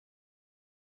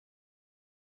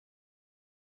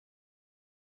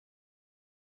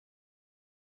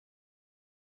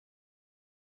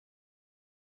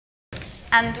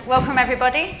And welcome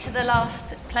everybody to the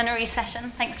last plenary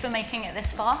session. Thanks for making it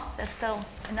this far. There's still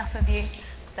enough of you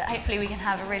that hopefully we can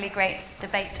have a really great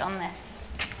debate on this.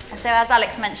 So as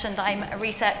Alex mentioned, I'm a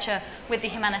researcher with the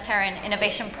Humanitarian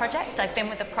Innovation Project. I've been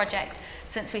with the project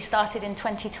since we started in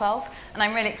 2012, and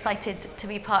I'm really excited to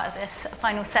be part of this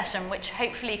final session, which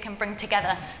hopefully can bring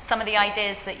together some of the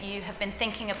ideas that you have been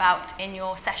thinking about in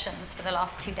your sessions for the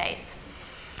last 2 days.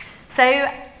 So,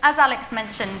 as Alex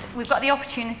mentioned, we've got the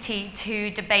opportunity to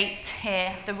debate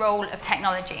here the role of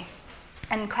technology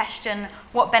and question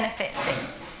what benefits it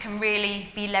can really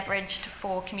be leveraged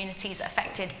for communities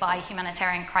affected by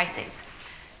humanitarian crises.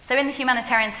 So in the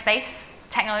humanitarian space,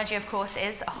 technology, of course,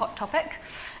 is a hot topic.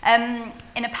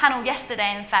 In a panel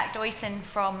yesterday, in fact, Oysin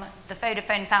from the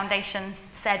Vodafone Foundation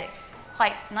said it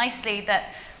quite nicely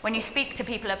that when you speak to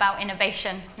people about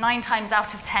innovation, 9 times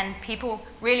out of 10, people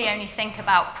really only think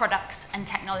about products and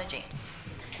technology.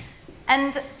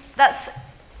 And that's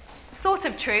sort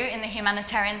of true in the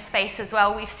humanitarian space as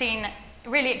well. We've seen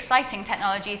really exciting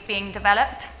technologies being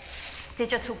developed,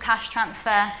 digital cash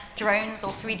transfer, drones, or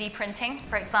 3D printing,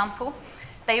 for example.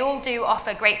 They all do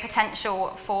offer great potential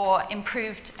for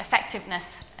improved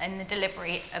effectiveness in the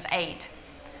delivery of aid.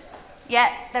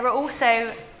 Yet there are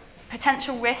also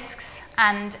potential risks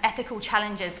and ethical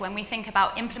challenges when we think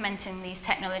about implementing these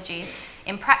technologies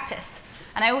in practice.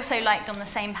 And I also liked on the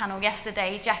same panel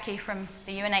yesterday, Jackie from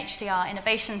the UNHCR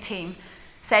innovation team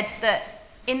said that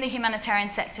in the humanitarian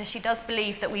sector, she does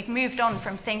believe that we've moved on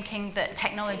from thinking that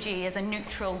technology is a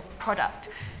neutral product.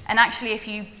 And actually, if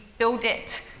you build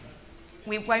it,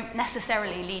 we won't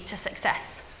necessarily lead to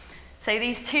success. So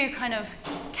these two kind of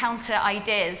counter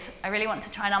ideas, I really want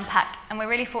to try and unpack. And we're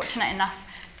really fortunate enough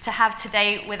to have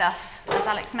today with us, as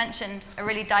Alex mentioned, a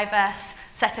really diverse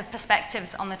set of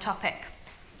perspectives on the topic.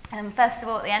 First of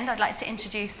all, at the end, I'd like to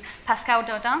introduce Pascal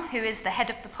Daudin, who is the head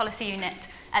of the policy unit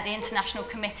at the International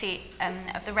Committee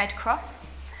of the Red Cross.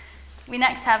 We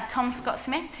next have Tom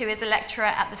Scott-Smith, who is a lecturer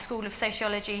at the School of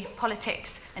Sociology,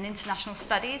 Politics and International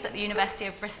Studies at the University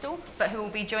of Bristol, but who will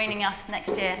be joining us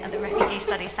next year at the Refugee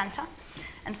Studies Centre.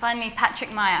 And finally,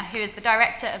 Patrick Meyer, who is the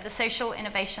Director of the Social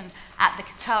Innovation at the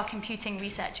Qatar Computing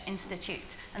Research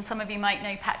Institute. And some of you might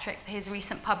know Patrick for his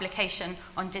recent publication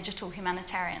on digital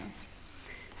humanitarians.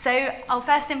 So I'll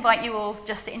first invite you all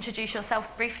just to introduce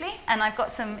yourselves briefly, and I've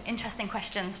got some interesting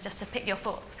questions just to pick your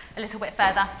thoughts a little bit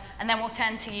further, and then we'll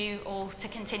turn to you all to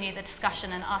continue the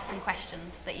discussion and ask some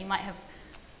questions that you might have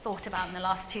thought about in the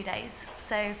last 2 days.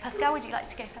 So Pascal, would you like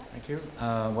to go first? Thank you.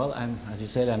 Well, as you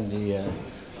said, I'm the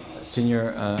senior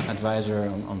advisor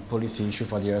on policy issue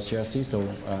for the RCRC, so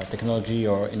technology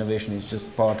or innovation is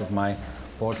just part of my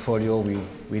portfolio.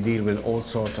 We deal with all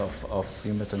sorts of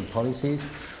humanitarian policies.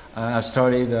 I've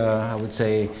started, I would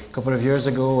say, a couple of years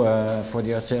ago for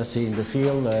the RCRC in the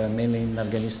field, mainly in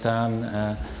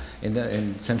Afghanistan,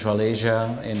 in Central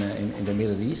Asia, in the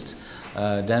Middle East.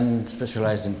 Then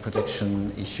specialized in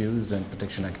protection issues and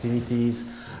protection activities.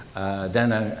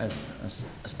 Then I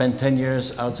spent 10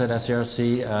 years outside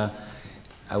RCRC,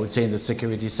 I would say in the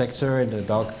security sector,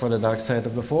 for the dark side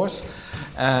of the force,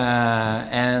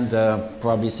 and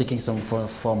probably seeking some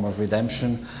form of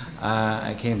redemption.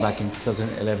 I came back in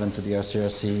 2011 to the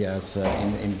RCRC as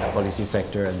in the policy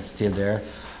sector and still there.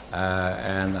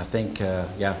 And I think,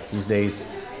 yeah, these days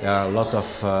there are a lot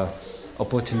of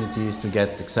opportunities to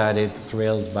get excited,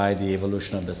 thrilled by the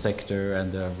evolution of the sector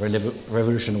and the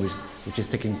revolution which is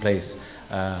taking place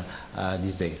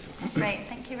these days. Great,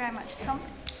 thank you very much. Tom?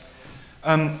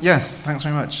 Yes, thanks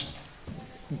very much.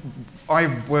 I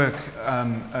work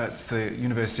at the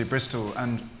University of Bristol,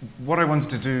 and what I wanted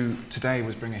to do today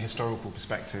was bring a historical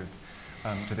perspective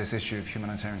to this issue of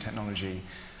humanitarian technology,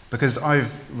 because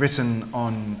I've written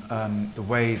on the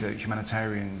way that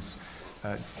humanitarians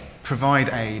provide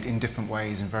aid in different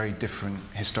ways in very different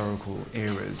historical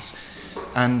eras.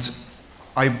 And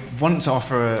I want to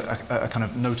offer a kind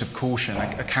of note of caution,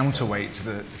 a counterweight to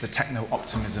the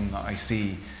techno-optimism that I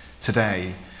see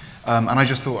today. And I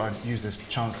just thought I'd use this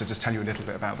chance to just tell you a little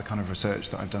bit about the kind of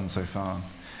research that I've done so far.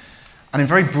 And in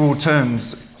very broad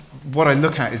terms, what I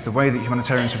look at is the way that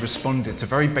humanitarians have responded to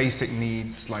very basic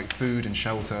needs like food and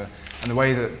shelter, and the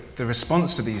way that the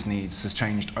response to these needs has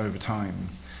changed over time.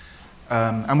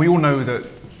 And we all know that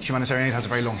humanitarian aid has a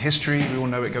very long history. We all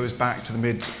know it goes back to the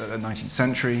mid-19th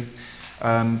century.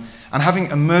 And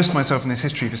having immersed myself in this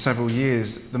history for several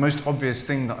years, the most obvious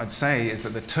thing that I'd say is that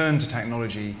the turn to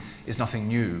technology is nothing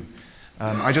new.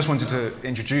 I just wanted to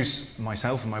introduce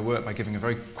myself and my work by giving a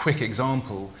very quick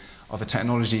example of a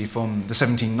technology from the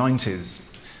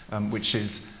 1790s, which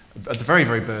is at the very,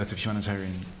 very birth of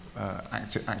humanitarian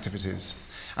activities.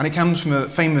 And it comes from a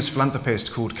famous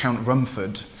philanthropist called Count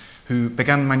Rumford, who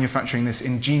began manufacturing this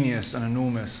ingenious and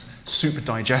enormous soup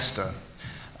digester.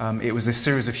 It was this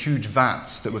series of huge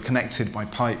vats that were connected by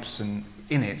pipes, and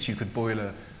in it you could boil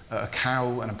a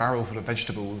cow and a barrel full of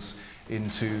vegetables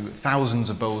into thousands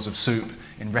of bowls of soup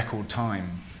in record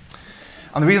time.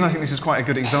 And the reason I think this is quite a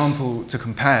good example to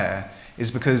compare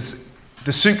is because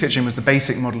the soup kitchen was the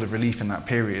basic model of relief in that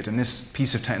period, and this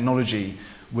piece of technology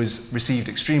was received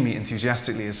extremely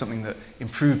enthusiastically as something that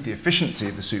improved the efficiency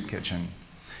of the soup kitchen.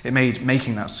 It made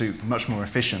making that soup much more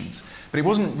efficient. But it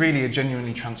wasn't really a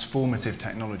genuinely transformative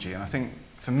technology, and I think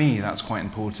for me that's quite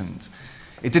important.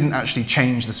 It didn't actually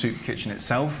change the soup kitchen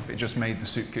itself, it just made the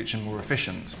soup kitchen more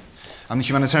efficient. And the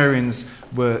humanitarians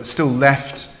were still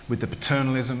left with the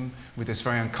paternalism, with this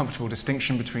very uncomfortable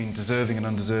distinction between deserving and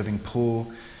undeserving poor,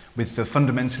 with the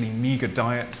fundamentally meagre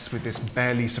diets, with this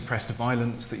barely suppressed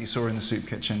violence that you saw in the soup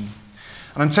kitchen.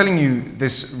 And I'm telling you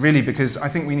this really because I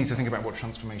think we need to think about what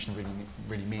transformation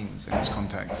really means in this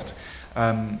context.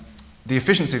 The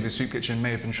efficiency of the soup kitchen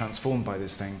may have been transformed by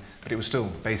this thing, but it was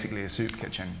still basically a soup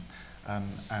kitchen.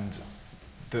 And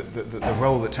the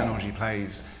role that technology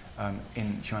plays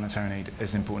in humanitarian aid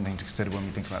is an important thing to consider when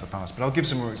we think about the past. But I'll give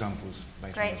some more examples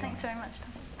later. Great, thanks very much.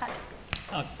 Patrick.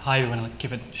 Hi everyone, I'll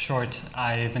keep it short.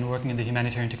 I've been working in the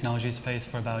humanitarian technology space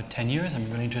for about 10 years. I'm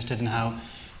really interested in how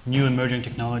new emerging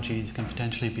technologies can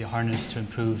potentially be harnessed to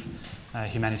improve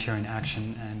humanitarian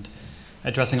action and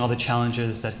addressing all the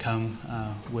challenges that come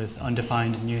with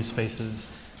undefined new spaces.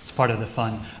 It's part of the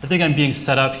fun. I think I'm being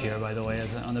set up here, by the way,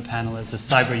 on the panel as a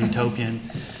cyber utopian.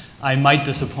 I might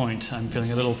disappoint. I'm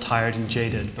feeling a little tired and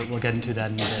jaded, but we'll get into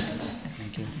that in a bit.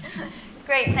 Thank you.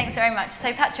 Great, thanks very much.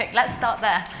 So Patrick, let's start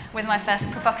there with my first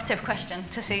provocative question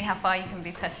to see how far you can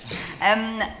be pushed.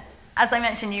 As I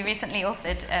mentioned, you recently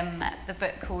authored the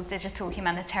book called Digital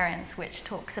Humanitarians, which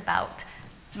talks about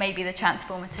maybe the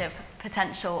transformative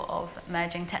potential of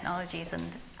emerging technologies and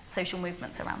social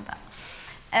movements around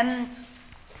that.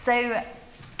 So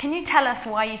can you tell us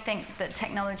why you think that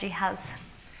technology has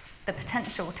the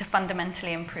potential to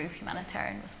fundamentally improve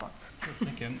humanitarian response?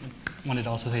 Thank you. I wanted to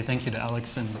also say thank you to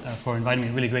Alex and for inviting me.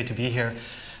 Really great to be here.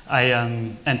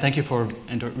 And thank you for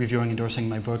endorsing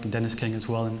my book, and Dennis King as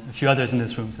well, and a few others in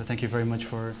this room. So thank you very much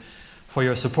for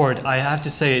your support. I have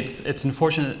to say it's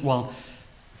unfortunate. Well,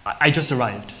 I just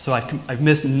arrived, so I've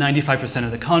missed 95%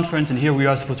 of the conference, and here we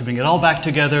are supposed to bring it all back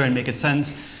together and make it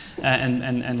sense,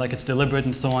 and like it's deliberate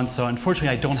and so on. So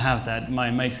unfortunately, I don't have that.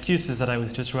 My excuse is that I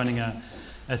was just running a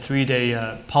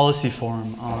 3-day policy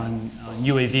forum on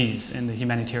UAVs in the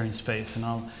humanitarian space, and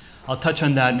I'll touch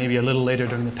on that maybe a little later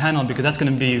during the panel, because that's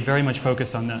going to be very much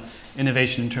focused on the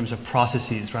innovation in terms of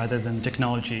processes rather than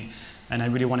technology. And I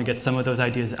really want to get some of those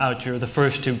ideas out. You're the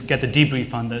first to get the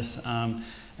debrief on this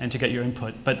and to get your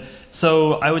input. But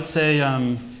so I would say,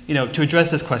 to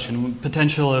address this question,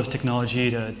 potential of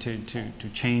technology to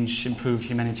change, improve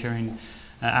humanitarian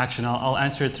action, I'll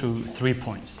answer it through 3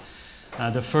 points.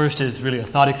 The first is really a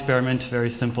thought experiment, very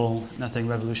simple, nothing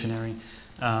revolutionary.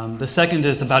 The second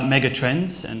is about mega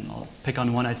trends, and I'll pick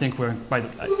on one. I think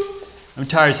I'm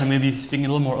tired, so maybe speaking a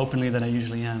little more openly than I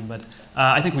usually am, but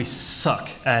I think we suck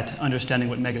at understanding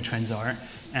what mega trends are,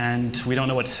 and we don't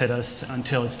know what's hit us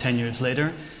until it's 10 years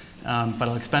later, but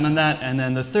I'll expand on that. And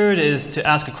then the third is to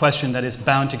ask a question that is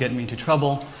bound to get me into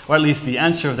trouble, or at least the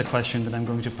answer of the question that I'm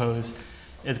going to pose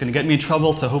is going to get me in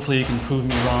trouble, so hopefully you can prove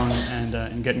me wrong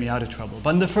and get me out of trouble.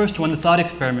 But in the first one, the thought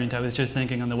experiment, I was just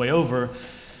thinking on the way over,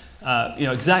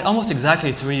 almost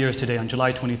exactly 3 years today, on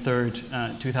July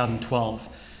 23rd, 2012,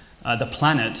 the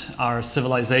planet, our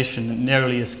civilization,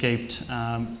 narrowly escaped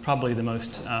probably the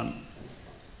most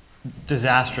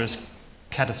disastrous,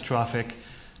 catastrophic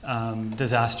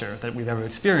disaster that we've ever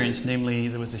experienced. Namely,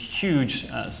 there was a huge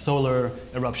solar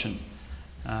eruption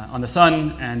on the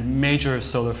sun and major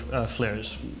solar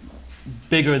flares,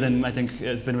 bigger than I think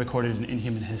has been recorded in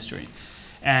human history.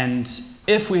 And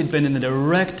if we had been in the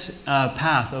direct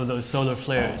path of those solar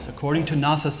flares, according to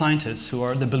NASA scientists, who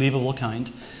are the believable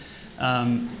kind,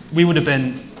 we would have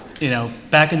been,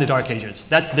 back in the dark ages.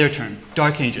 That's their term,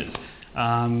 dark ages.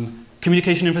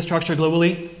 Communication infrastructure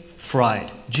globally,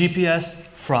 fried. GPS,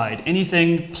 fried.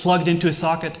 Anything plugged into a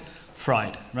socket,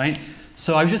 fried, right?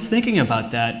 So I was just thinking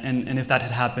about that, and if that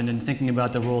had happened, and thinking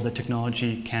about the role that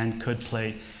technology could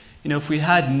play. If we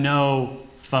had no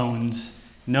phones,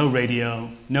 no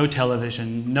radio, no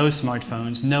television, no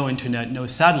smartphones, no internet, no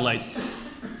satellites,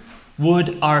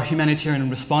 would our humanitarian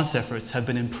response efforts have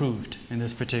been improved in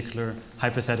this particular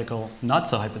hypothetical, not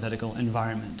so hypothetical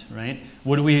environment, right?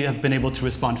 Would we have been able to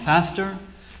respond faster?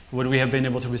 Would we have been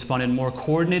able to respond in a more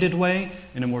coordinated way,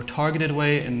 in a more targeted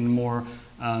way, in a more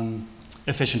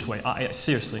efficient way. I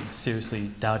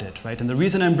seriously doubt it, right? And the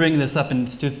reason I'm bringing this up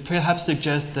is to perhaps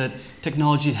suggest that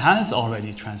technology has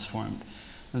already transformed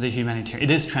the humanitarian.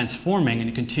 It is transforming, and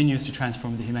it continues to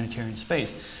transform the humanitarian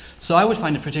space. So I would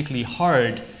find it particularly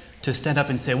hard to stand up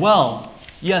and say, well,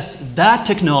 yes, that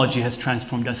technology has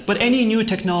transformed us, but any new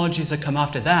technologies that come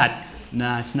after that,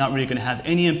 nah, it's not really going to have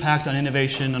any impact on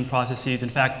innovation, on processes. In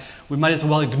fact, we might as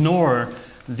well ignore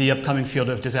the upcoming field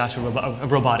of disaster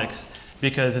of robotics,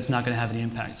 because it's not going to have any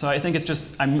impact. So I think it's just,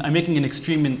 I'm making an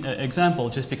extreme example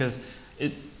just because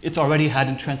it's already had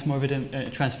a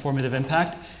transformative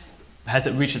impact. Has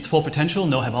it reached its full potential?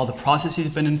 No. Have all the processes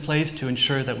been in place to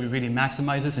ensure that we really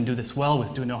maximize this and do this well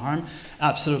with do no harm?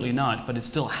 Absolutely not. But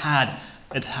it's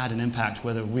had an impact,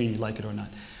 whether we like it or not.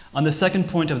 On the second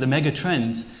point of the mega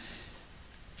trends,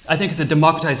 I think it's a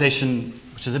democratization,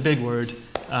 which is a big word,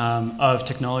 of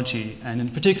technology, and in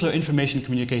particular information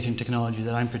communication technology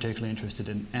that I'm particularly interested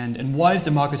in. And why is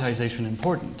democratization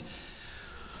important?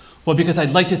 Well, because I'd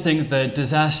like to think that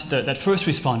that first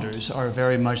responders are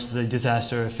very much the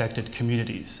disaster-affected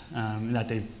communities, that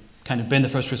they've kind of been the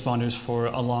first responders for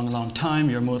a long, long time.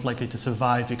 You're most likely to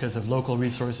survive because of local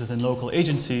resources and local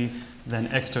agency than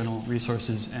external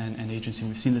resources and agency.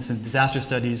 We've seen this in disaster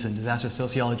studies and disaster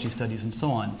sociology studies and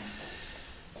so on.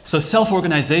 So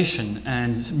self-organization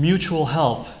and mutual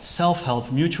help,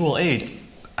 self-help, mutual aid,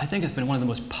 I think has been one of the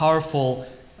most powerful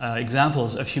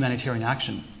examples of humanitarian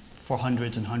action for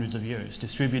hundreds and hundreds of years.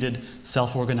 Distributed,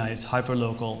 self-organized,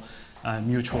 hyper-local,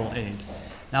 mutual aid.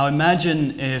 Now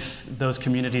imagine if those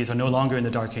communities are no longer in the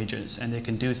dark ages and they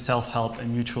can do self-help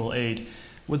and mutual aid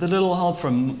with a little help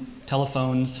from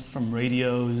telephones, from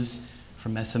radios,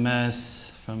 from SMS,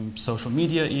 from social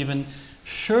media even.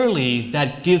 Surely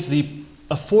that gives the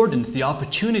affordance, the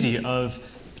opportunity of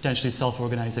potentially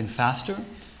self-organizing faster,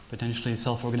 potentially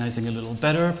self-organizing a little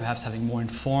better, perhaps having more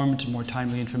informed, more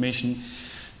timely information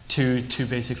to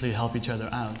basically help each other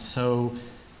out. So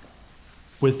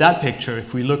with that picture,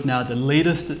 if we look now at the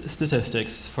latest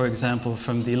statistics, for example,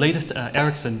 from the latest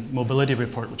Ericsson mobility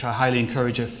report, which I highly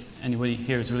encourage if anybody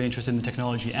here is really interested in the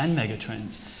technology and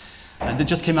megatrends, that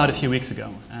just came out a few weeks ago,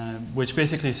 which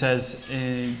basically says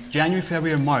in January,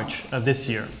 February, and March of this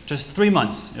year, just 3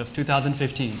 months of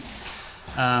 2015,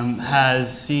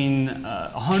 has seen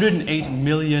 108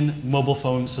 million mobile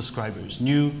phone subscribers,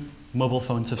 new mobile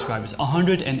phone subscribers,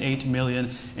 108 million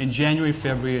in January,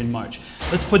 February, and March.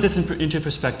 Let's put this into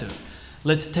perspective.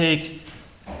 Let's take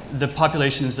the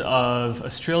populations of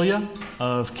Australia,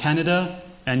 of Canada,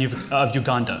 and of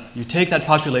Uganda. You take that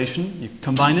population, you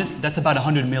combine it, that's about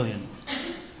 100 million.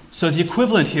 So the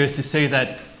equivalent here is to say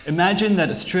that, imagine that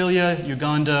Australia,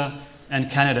 Uganda, and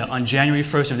Canada on January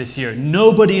 1st of this year,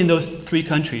 nobody in those 3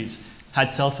 countries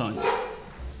had cell phones.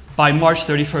 By March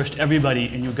 31st,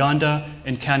 everybody in Uganda,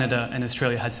 in Canada, and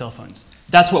Australia had cell phones.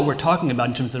 That's what we're talking about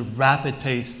in terms of the rapid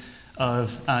pace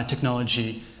of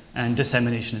technology and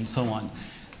dissemination and so on.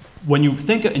 When you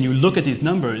think and you look at these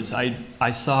numbers,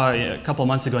 I saw a couple of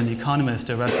months ago in The Economist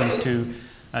a reference to,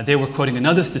 they were quoting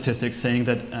another statistic saying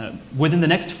that within the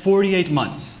next 48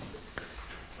 months,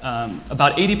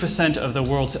 about 80% of the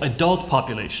world's adult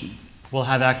population will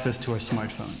have access to a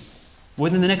smartphone.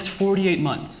 Within the next 48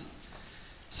 months.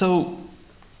 So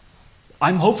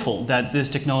I'm hopeful that this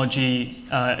technology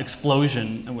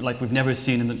explosion, like we've never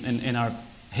seen in our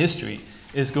history,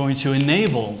 is going to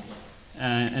enable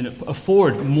and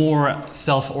afford more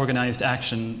self-organized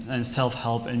action and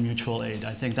self-help and mutual aid.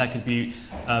 I think that could be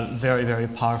very, very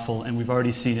powerful, and we've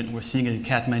already seen it. We're seeing it in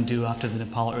Kathmandu after the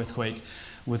Nepal earthquake,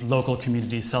 with local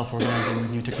communities self-organizing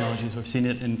with new technologies. We've seen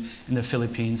it in the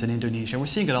Philippines and Indonesia. We're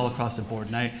seeing it all across the board.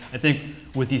 And I think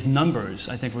with these numbers,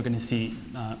 I think we're going to see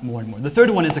more and more. The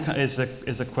third one is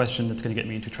a question that's going to get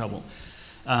me into trouble.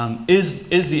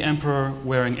 Is the emperor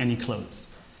wearing any clothes?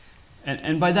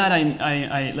 And by that,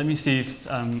 let me see if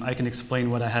I can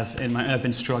explain what I've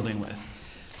been struggling with.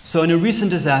 So in a recent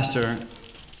disaster,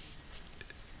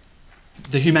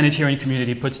 the humanitarian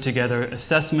community puts together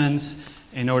assessments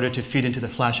in order to feed into the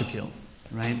flash appeal,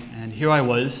 right? And here I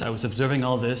was observing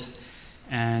all this,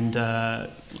 and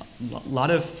a lot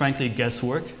of, frankly,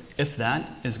 guesswork, if that,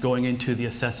 is going into the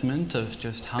assessment of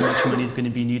just how much money is going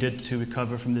to be needed to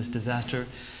recover from this disaster.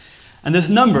 And this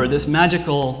number, this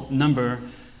magical number,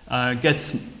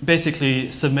 gets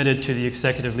basically submitted to the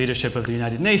executive leadership of the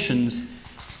United Nations,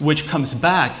 which comes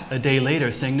back a day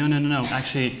later saying, no,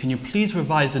 actually, can you please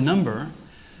revise the number,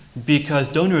 because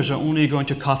donors are only going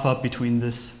to cough up between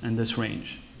this and this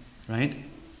range, right?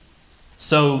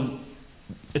 So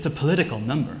it's a political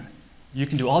number. You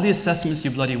can do all the assessments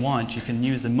you bloody want. You can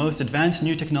use the most advanced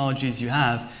new technologies you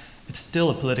have. it's still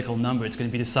a political number. It's going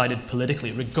to be decided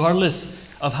politically, regardless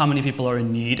of how many people are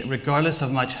in need, regardless of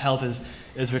how much help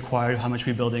is required, how much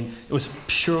rebuilding. It was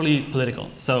purely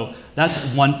political. So that's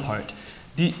one part.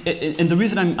 And the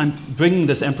reason I'm bringing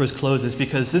this Emperor's Clothes is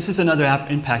because this is another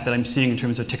impact that I'm seeing in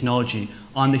terms of technology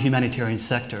on the humanitarian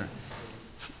sector.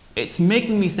 It's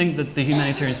making me think that the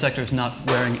humanitarian sector is not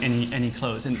wearing any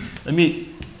clothes. And let me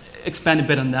expand a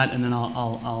bit on that, and then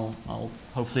I'll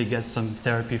hopefully get some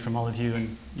therapy from all of you,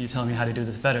 and you tell me how to do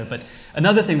this better. But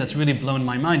another thing that's really blown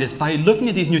my mind is by looking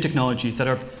at these new technologies that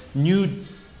are new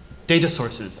data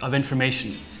sources of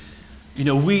information. You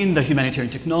know, we in the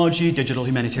humanitarian technology, digital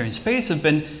humanitarian space have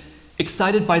been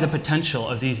excited by the potential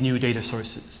of these new data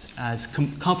sources as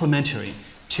complementary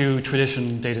to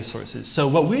traditional data sources. So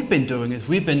what we've been doing is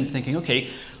we've been thinking, okay,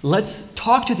 let's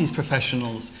talk to these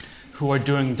professionals who are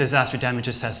doing disaster damage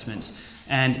assessments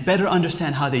and better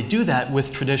understand how they do that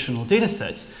with traditional data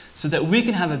sets so that we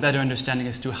can have a better understanding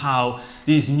as to how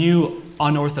these new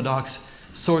unorthodox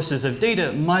sources of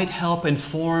data might help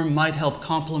inform, might help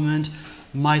complement,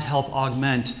 might help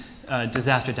augment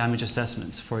disaster damage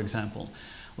assessments, for example.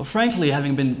 Well, frankly,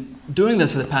 having been doing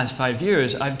this for the past 5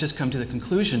 years, I've just come to the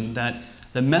conclusion that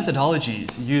the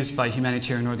methodologies used by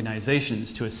humanitarian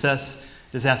organizations to assess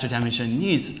disaster damage and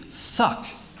needs suck.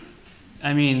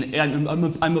 I mean,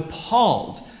 I'm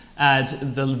appalled at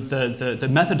the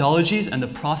methodologies and the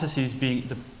processes being,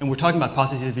 and we're talking about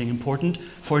processes being important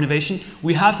for innovation.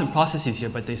 We have some processes here,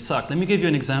 but they suck. Let me give you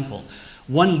an example.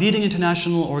 One leading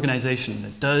international organization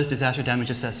that does disaster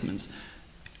damage assessments,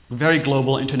 very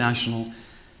global, international,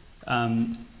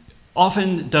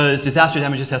 often does disaster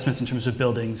damage assessments in terms of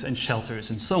buildings and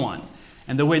shelters and so on.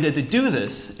 And the way that they do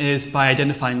this is by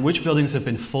identifying which buildings have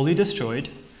been fully destroyed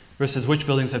versus which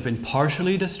buildings have been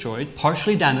partially destroyed,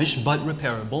 partially damaged but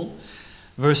repairable,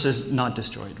 versus not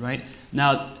destroyed, right?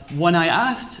 Now, when I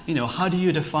asked, you know, how do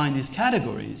you define these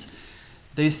categories?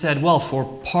 They said, well,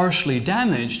 for partially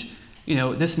damaged, you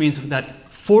know, this means that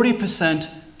 40%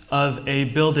 of a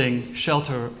building,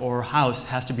 shelter, or house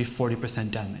has to be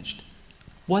 40% damaged.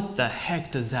 What the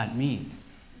heck does that mean,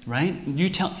 right?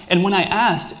 And when I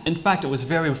asked, in fact, it was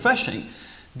very refreshing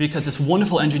because this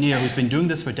wonderful engineer who's been doing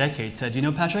this for decades said, you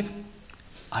know, Patrick,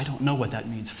 I don't know what that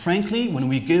means. Frankly, when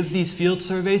we give these field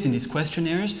surveys and these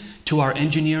questionnaires to our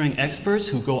engineering experts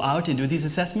who go out and do these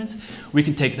assessments, we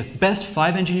can take the best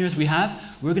 5 engineers we have,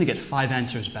 we're going to get 5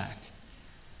 answers back.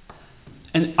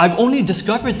 And I've only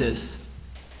discovered this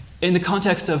in the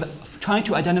context of trying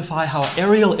to identify how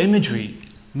aerial imagery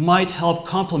might help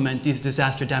complement these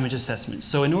disaster damage assessments.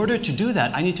 So in order to do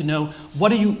that, I need to know,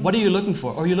 what are you looking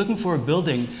for? Are you looking for a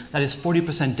building that is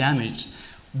 40% damaged?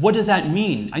 What does that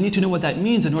mean? I need to know what that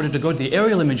means in order to go to the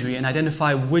aerial imagery and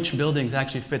identify which buildings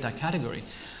actually fit that category.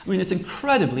 I mean, it's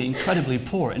incredibly, incredibly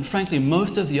poor. And frankly,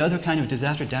 most of the other kind of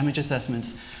disaster damage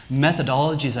assessments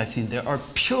methodologies I've seen there are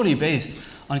purely based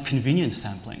on convenience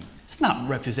sampling. It's not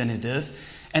representative.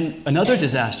 And another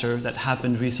disaster that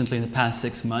happened recently in the past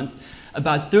 6 months,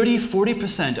 about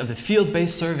 30–40% of the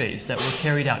field-based surveys that were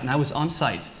carried out, and I was on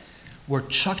site, were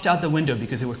chucked out the window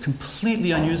because they were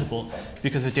completely unusable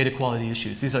because of data quality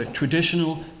issues. These are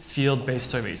traditional field-based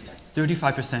surveys,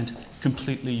 35%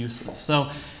 completely useless. So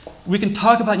we can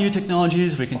talk about new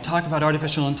technologies, we can talk about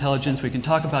artificial intelligence, we can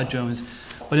talk about drones,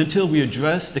 but until we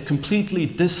address the completely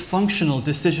dysfunctional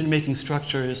decision-making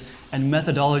structures and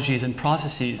methodologies and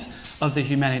processes of the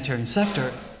humanitarian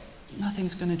sector,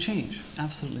 nothing's going to change,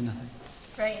 absolutely nothing.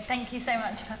 Great, thank you so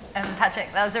much,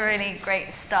 Patrick. That was a really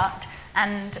great start.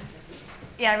 And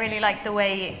yeah, I really like the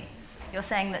way you're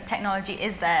saying that technology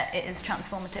is there, it is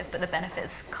transformative, but the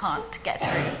benefits can't get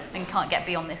through and can't get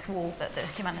beyond this wall that the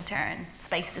humanitarian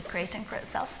space is creating for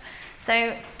itself.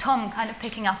 So Tom, kind of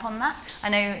picking up on that, I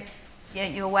know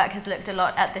your work has looked a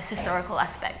lot at this historical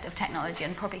aspect of technology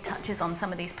and probably touches on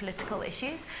some of these political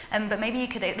issues, but maybe you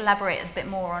could elaborate a bit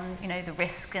more on, you know, the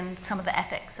risk and some of the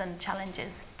ethics and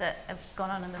challenges that have gone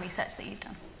on in the research that you've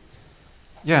done.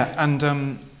 Yeah,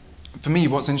 and for me,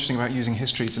 what's interesting about using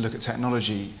history to look at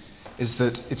technology is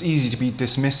that it's easy to be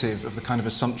dismissive of the kind of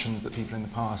assumptions that people in the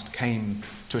past came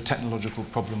to a technological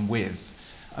problem with.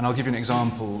 And I'll give you an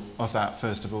example of that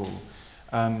first of all.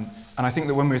 And I think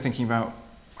that when we're thinking about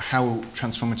how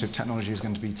transformative technology is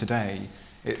going to be today,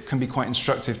 it can be quite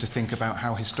instructive to think about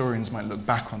how historians might look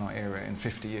back on our era in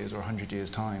 50 years or 100 years'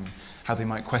 time, how they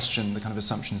might question the kind of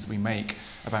assumptions that we make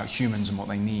about humans and what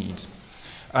they need.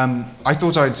 I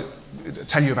thought I'd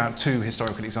tell you about 2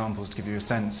 historical examples to give you a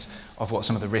sense of what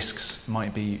some of the risks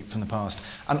might be from the past.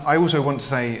 And I also want to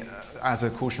say, as a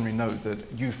cautionary note, that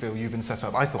you feel you've been set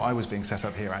up, I thought I was being set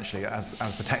up here actually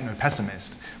as the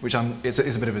techno-pessimist, which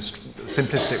is a bit of a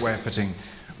simplistic way of putting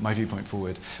my viewpoint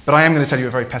forward. But I am going to tell you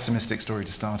a very pessimistic story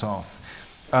to start off.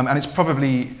 And it's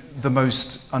probably the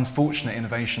most unfortunate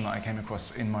innovation that I came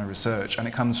across in my research, and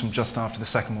it comes from just after the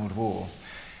Second World War.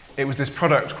 It was this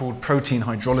product called protein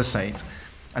hydrolysate,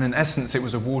 and in essence it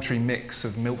was a watery mix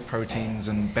of milk proteins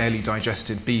and barely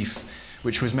digested beef,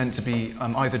 which was meant to be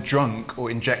either drunk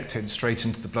or injected straight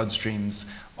into the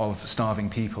bloodstreams of starving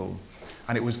people.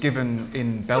 And it was given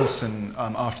in Belsen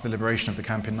after the liberation of the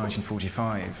camp in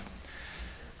 1945.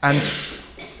 And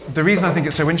the reason I think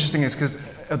it's so interesting is because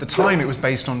at the time it was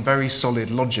based on very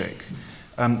solid logic.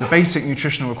 The basic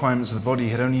nutritional requirements of the body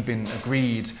had only been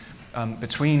agreed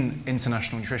between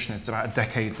international nutritionists about a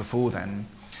decade before then.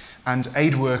 And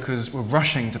aid workers were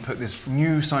rushing to put this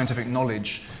new scientific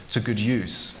knowledge to good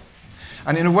use.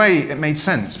 And in a way, it made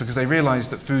sense because they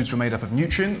realized that foods were made up of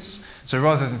nutrients. So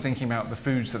rather than thinking about the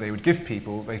foods that they would give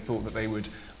people, they thought that they would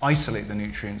isolate the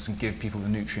nutrients and give people the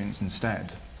nutrients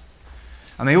instead.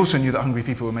 And they also knew that hungry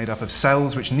people were made up of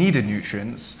cells which needed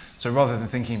nutrients. So rather than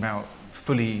thinking about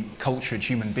fully cultured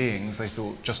human beings, they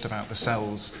thought just about the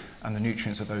cells and the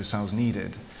nutrients that those cells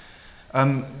needed.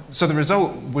 So the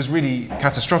result was really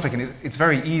catastrophic, and it's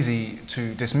very easy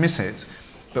to dismiss it.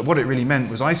 But what it really meant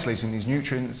was isolating these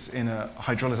nutrients in a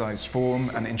hydrolyzed form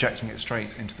and injecting it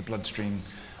straight into the bloodstream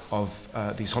of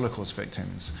these Holocaust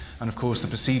victims. And of course, the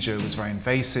procedure was very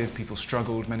invasive, people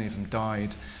struggled, many of them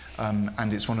died,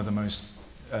 and it's one of the most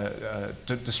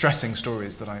distressing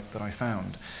stories that I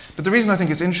found. But the reason I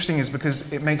think it's interesting is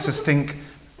because it makes us think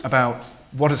about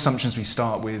what assumptions we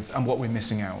start with and what we're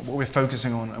missing out, what we're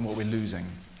focusing on and what we're losing.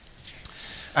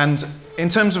 And in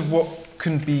terms of what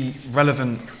can be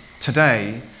relevant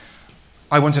today,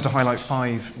 I wanted to highlight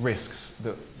 5 risks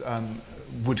that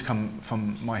would come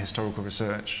from my historical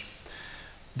research.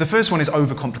 The first one is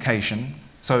overcomplication.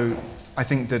 So I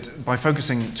think that by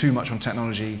focusing too much on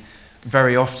technology,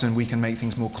 very often we can make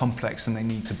things more complex than they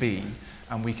need to be,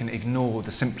 and we can ignore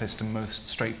the simplest and most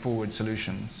straightforward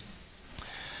solutions.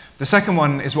 The second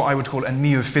one is what I would call a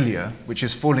neophilia, which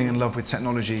is falling in love with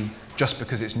technology just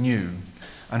because it's new,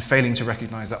 and failing to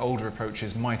recognize that older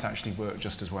approaches might actually work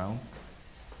just as well.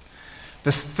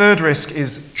 The third risk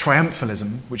is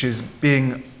triumphalism, which is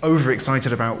being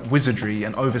overexcited about wizardry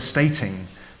and overstating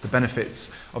the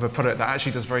benefits of a product that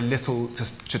actually does very little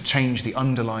to change the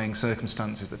underlying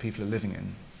circumstances that people are living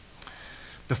in.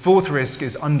 The fourth risk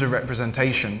is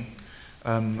underrepresentation,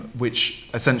 which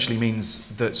essentially means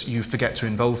that you forget to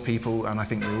involve people, and I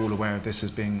think we're all aware of this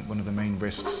as being one of the main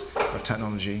risks of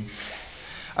technology.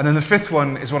 And then the fifth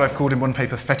one is what I've called in one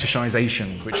paper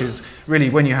fetishization, which is really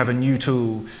when you have a new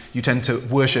tool, you tend to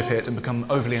worship it and become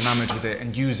overly enamored with it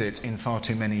and use it in far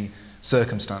too many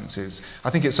circumstances. I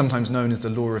think it's sometimes known as the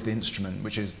law of the instrument,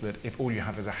 which is that if all you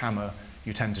have is a hammer,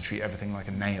 you tend to treat everything like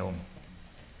a nail.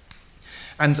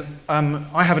 And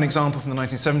I have an example from the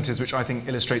 1970s which I think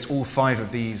illustrates all 5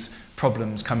 of these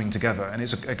problems coming together. And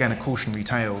it's, again, a cautionary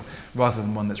tale rather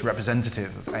than one that's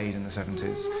representative of aid in the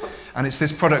 70s. And it's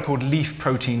this product called leaf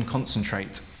protein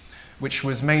concentrate, which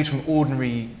was made from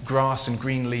ordinary grass and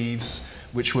green leaves,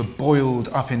 which were boiled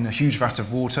up in a huge vat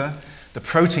of water. The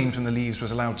protein from the leaves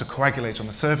was allowed to coagulate on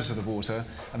the surface of the water,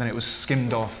 and then it was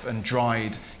skimmed off and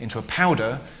dried into a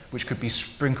powder, which could be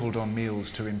sprinkled on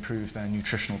meals to improve their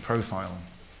nutritional profile.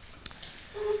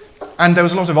 And there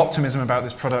was a lot of optimism about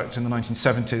this product in the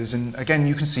 1970s, and again,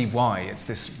 you can see why. It's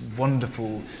this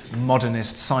wonderful,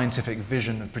 modernist, scientific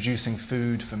vision of producing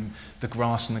food from the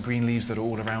grass and the green leaves that are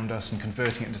all around us and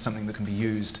converting it into something that can be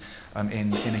used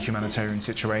in a humanitarian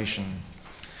situation.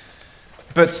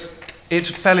 But it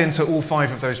fell into all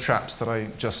 5 of those traps that I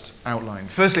just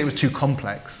outlined. Firstly, it was too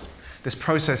complex. This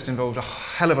process involved a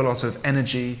hell of a lot of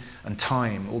energy and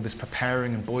time, all this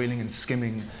preparing and boiling and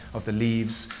skimming of the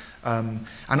leaves. And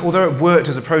although it worked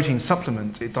as a protein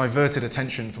supplement, it diverted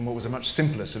attention from what was a much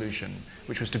simpler solution,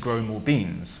 which was to grow more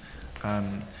beans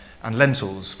and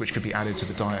lentils, which could be added to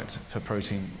the diet for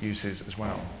protein uses as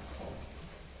well.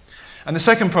 And the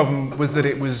second problem was that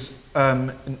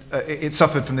it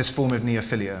suffered from this form of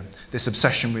neophilia, this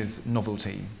obsession with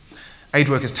novelty. Aid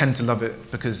workers tend to love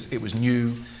it because it was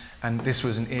new, and this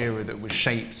was an era that was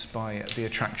shaped by the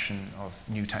attraction of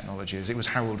new technologies. It was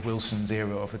Harold Wilson's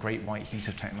era of the great white heat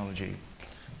of technology.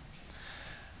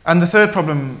 And the third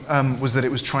problem was that it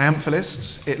was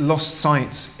triumphalist. It lost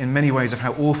sight in many ways of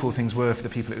how awful things were for the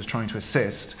people it was trying to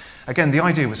assist. Again, the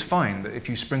idea was fine, that if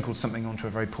you sprinkled something onto a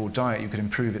very poor diet, you could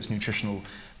improve its nutritional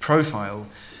profile.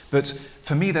 But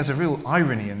for me, there's a real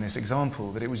irony in this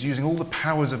example, that it was using all the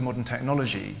powers of modern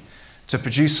technology to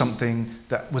produce something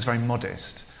that was very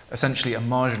modest. essentially a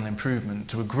marginal improvement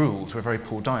to a gruel, to a very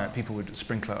poor diet. People would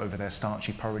sprinkle it over their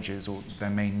starchy porridges or their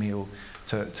main meal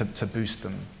to boost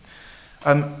them.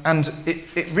 And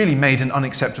it really made an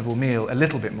unacceptable meal a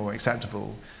little bit more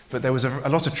acceptable, but there was a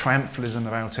lot of triumphalism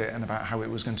about it and about how it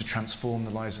was going to transform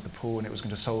the lives of the poor and it was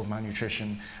going to solve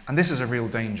malnutrition. And this is a real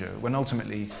danger, when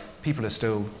ultimately people are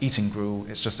still eating gruel,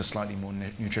 it's just a slightly more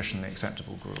nutritionally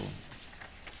acceptable gruel.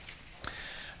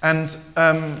 And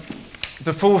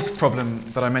the fourth problem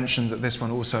that I mentioned that this one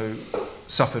also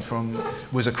suffered from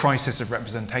was a crisis of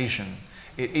representation.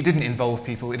 It didn't involve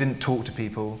people, it didn't talk to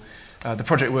people. The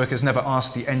project workers never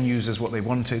asked the end users what they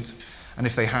wanted, and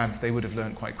if they had, they would have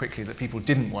learned quite quickly that people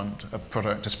didn't want a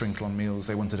product to sprinkle on meals,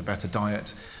 they wanted a better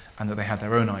diet, and that they had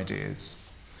their own ideas.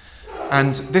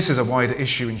 And this is a wider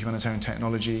issue in humanitarian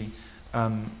technology,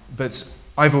 but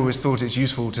I've always thought it's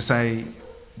useful to say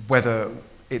whether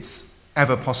it's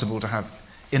ever possible to have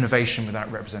innovation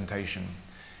without representation.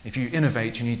 If you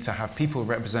innovate, you need to have people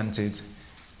represented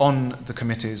on the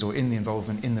committees or in the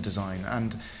involvement in the design.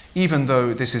 And even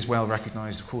though this is well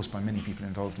recognized, of course, by many people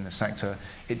involved in the sector,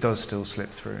 it does still slip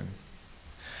through.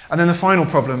 And then the final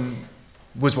problem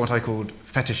was what I called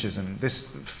fetishism. This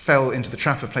fell into the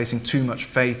trap of placing too much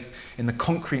faith in the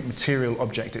concrete material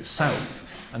object itself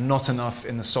and not enough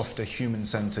in the softer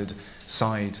human-centered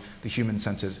side, the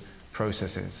human-centered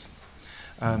processes.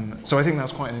 So I think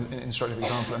that's quite an instructive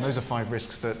example, and those are 5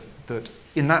 risks that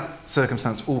in that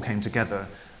circumstance all came together,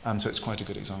 so it's quite a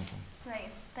good example. Great,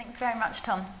 thanks very much,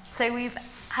 Tom. So we've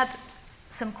had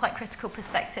some quite critical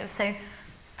perspectives. So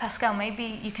Pascal,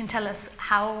 maybe you can tell us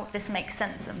how this makes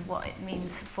sense and what it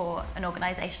means for an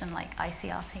organisation like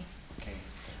ICRT. Okay.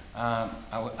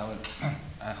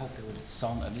 I hope it will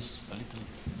sound at least a little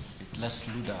bit less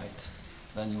Luddite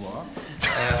than you are.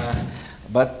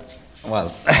 But,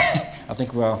 well, I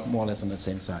think we are more or less on the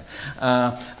same side.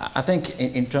 I think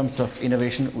in terms of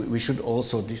innovation, we should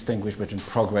also distinguish between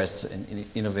progress and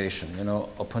innovation. You know,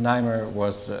 Oppenheimer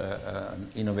was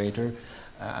an innovator.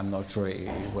 I'm not sure he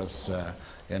was,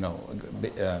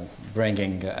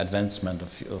 bringing advancement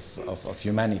of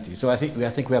humanity. So I think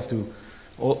we have to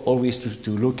always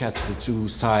to look at the two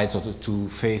sides or the two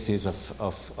faces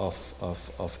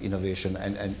of innovation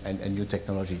and new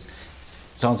technologies. It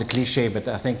sounds a cliche, but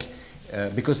I think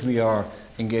because we are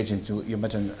engaged into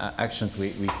humanitarian actions,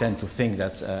 we tend to think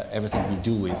that everything we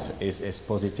do is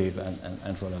positive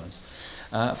and relevant.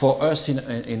 For us in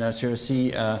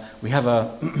ICRC, we have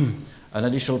an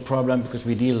additional problem because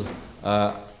we deal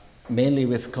mainly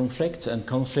with conflicts, and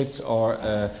conflicts are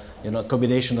a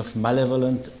combination of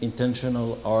malevolent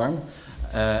intentional harm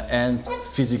and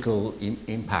physical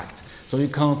impact. So you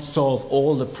can't solve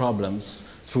all the problems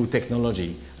through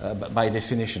technology by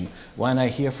definition. When I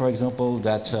hear, for example,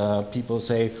 that people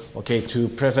say, okay, to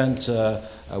prevent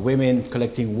women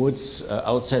collecting woods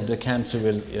outside the camps,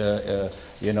 we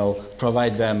will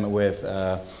provide them with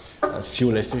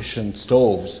fuel-efficient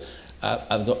stoves.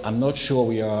 I'm not sure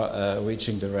we are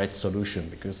reaching the right solution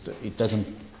because it doesn't,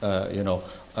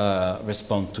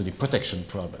 respond to the protection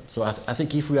problem. So I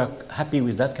think if we are happy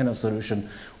with that kind of solution,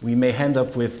 we may end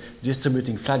up with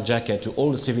distributing flak jacket to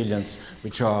all the civilians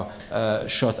which are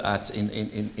shot at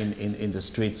in the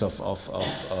streets of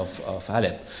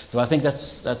Halep. So I think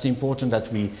that's important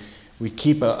that we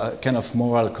keep a kind of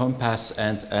moral compass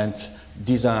and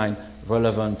design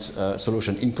relevant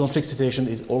solution. In conflict situation,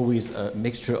 it's always a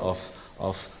mixture of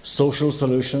social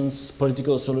solutions,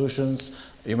 political solutions,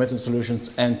 humanitarian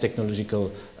solutions, and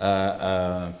technological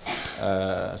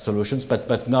solutions,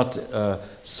 but not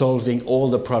solving all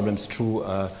the problems through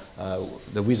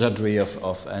the wizardry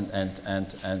and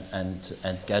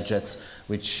gadgets,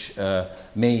 which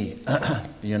may,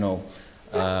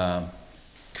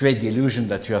 create the illusion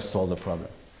that you have solved the problem.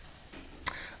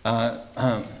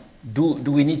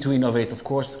 Do we need to innovate? Of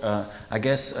course, I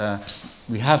guess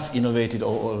we have innovated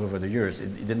all over the years.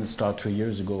 It didn't start 3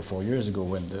 years ago, 4 years ago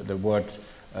when the word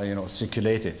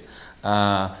circulated.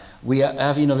 We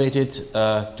have innovated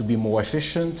to be more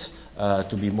efficient,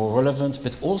 to be more relevant,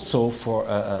 but also for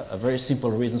a very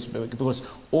simple reason, because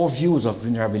our views of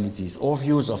vulnerabilities, our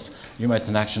views of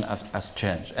humanitarian action has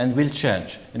changed and will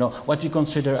change. What we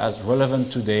consider as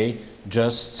relevant today,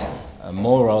 just,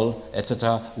 moral,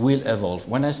 etc., will evolve.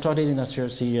 When I started in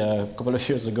ICRC a couple of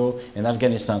years ago in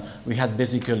Afghanistan, we had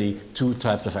basically 2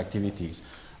 types of activities.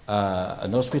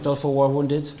 An hospital for war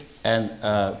wounded and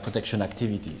protection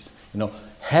activities.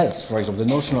 Health, for example, the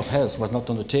notion of health was not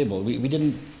on the table. We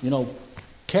didn't,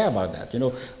 care about that.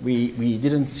 We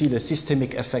didn't see the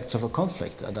systemic effects of a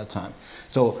conflict at that time.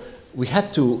 So we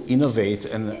had to innovate,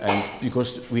 and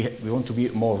because we want to be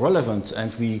more relevant,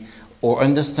 and we or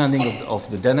understanding of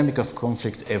the dynamic of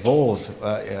conflict evolved,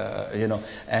 you know,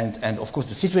 and of course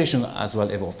the situation as well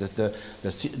evolved.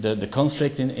 The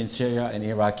conflict in Syria and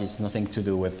Iraq is nothing to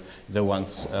do with the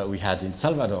ones we had in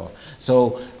Salvador.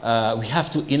 So we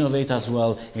have to innovate as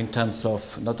well in terms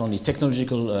of not only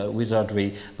technological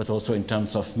wizardry, but also in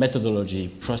terms of methodology,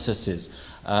 processes.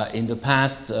 In the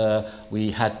past, we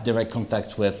had direct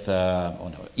contact with, or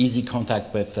no, easy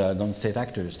contact with non-state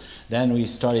actors. Then we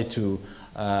started to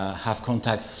have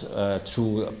contacts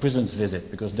through prisons visit,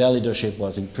 because their leadership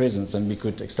was in prisons and we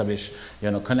could establish,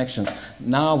 you know, connections.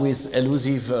 Now with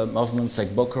elusive movements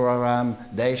like Boko Haram,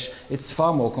 Daesh, it's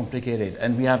far more complicated,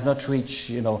 and we have not reached,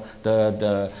 you know,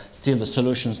 still the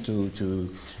solutions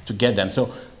to get them.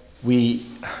 So we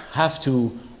have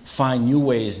to find new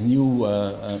ways, new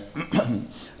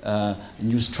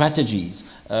new strategies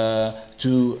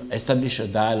to establish a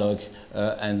dialogue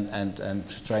and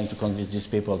trying to convince these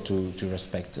people to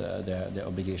respect their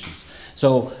obligations.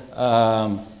 So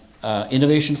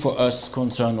innovation for us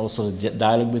concerns also the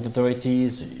dialogue with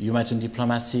authorities, humanitarian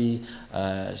diplomacy,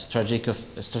 strategy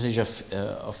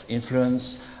of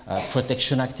influence,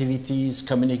 protection activities,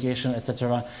 communication,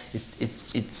 etc.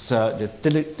 It's the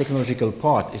technological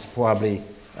part is probably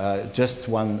just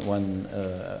one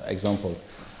example.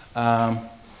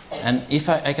 And if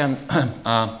I can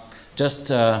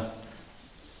just, I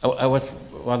was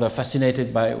rather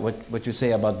fascinated by what you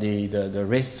say about the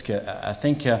risk. I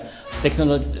think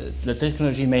the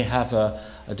technology may have a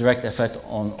direct effect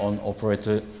on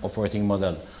operating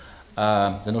model.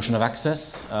 The notion of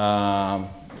access,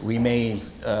 we may,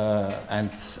 and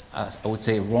I would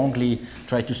say wrongly,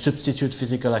 try to substitute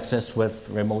physical access with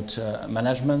remote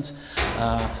management.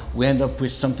 We end up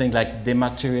with something like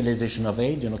dematerialization of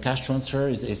aid. You know, cash transfer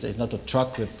is not a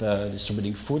truck with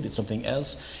distributing food, it's something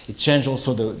else. It changed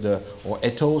also or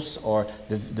ethos, or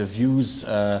the views,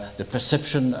 the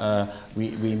perception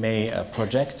we may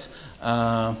project.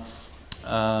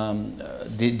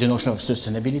 The notion of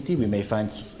sustainability, we may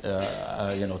find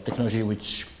you know, technology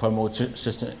which promotes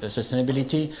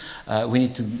sustainability. We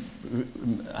need to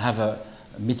have a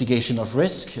mitigation of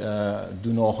risk,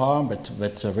 do no harm,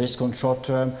 but risk on short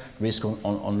term, risk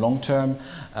on long term.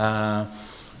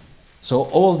 So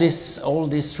all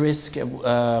this risk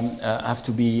have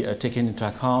to be taken into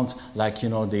account, like, you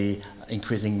know, the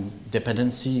increasing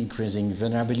dependency, increasing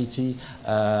vulnerability,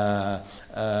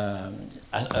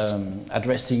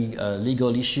 addressing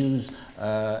legal issues,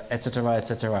 etc.,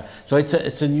 etc. So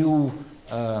it's a new,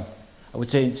 I would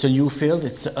say it's a new field.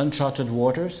 It's uncharted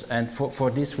waters, and for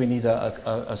this we need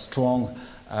a strong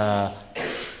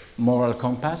moral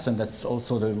compass, and that's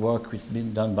also the work which has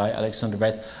been done by Alexander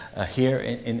Brett here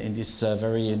in this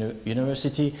very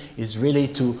university, is really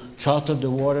to charter the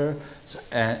water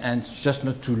and just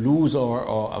not to lose our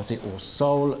I would say our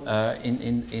soul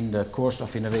in the course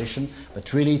of innovation,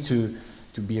 but really to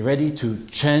be ready to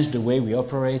change the way we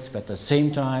operate, but at the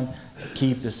same time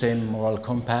keep the same moral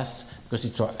compass, because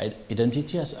it's our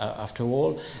identity after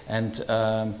all. And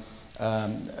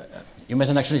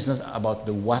humanitarian action is not about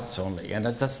the what only, and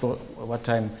that's what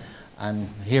I'm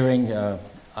hearing a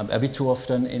bit too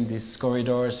often in these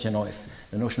corridors. You know, if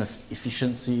the notion of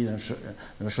efficiency, the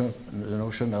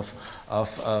notion of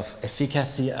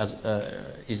efficacy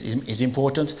is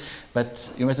important,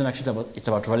 but humanitarian action it's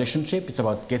about relationship. It's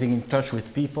about getting in touch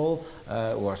with people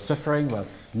who are suffering, who have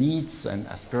needs and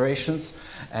aspirations,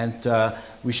 and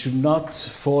we should not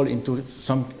fall into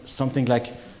something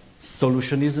like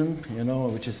solutionism, you know,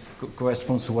 which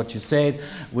corresponds to what you said,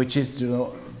 which is, you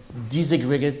know,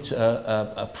 disaggregate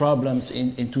problems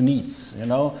into needs, you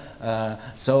know.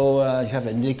 So you have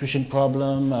an nutrition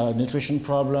problem, a nutrition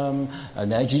problem,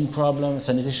 an hygiene problem, a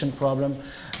sanitation problem.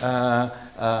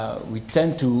 We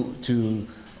tend to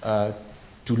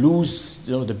lose,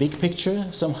 you know, the big picture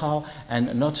somehow,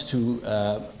 and not to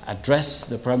address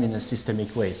the problem in a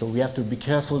systemic way. So we have to be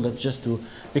careful that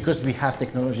because we have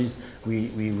technologies,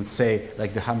 we would say,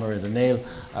 like the hammer and the nail,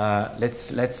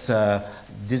 let's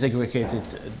disaggregate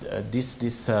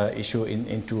this issue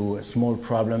into small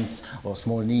problems or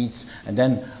small needs, and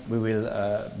then we will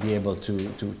be able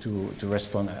to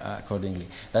respond accordingly.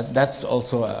 That's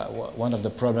also one of the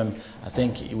problems, I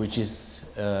think, which is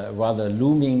rather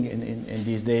looming in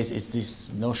these days, is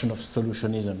this notion of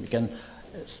solutionism. You can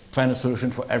find a solution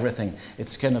for everything.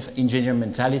 It's kind of engineer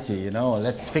mentality, you know,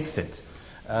 let's fix it.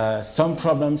 Some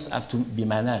problems have to be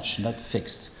managed, not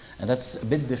fixed. And that's a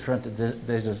bit different.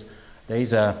 There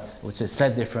is a, I would say,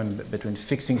 slight difference between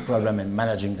fixing problem and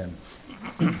managing them.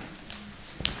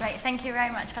 Great, thank you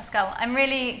very much, Pascal. I'm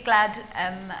really glad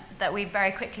that we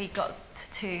very quickly got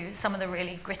to some of the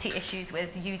really gritty issues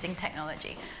with using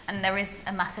technology. And there is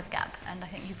a massive gap, and I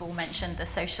think you've all mentioned the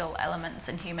social elements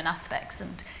and human aspects,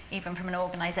 and even from an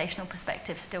organizational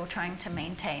perspective, still trying to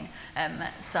maintain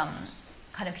some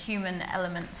kind of human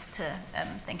elements to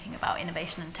thinking about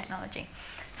innovation and technology.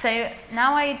 So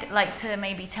now I'd like to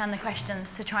maybe turn the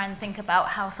questions to try and think about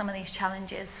how some of these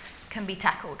challenges can be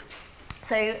tackled.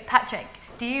 So Patrick,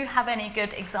 do you have any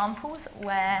good examples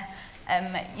where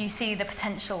you see the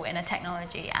potential in a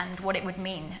technology and what it would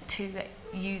mean to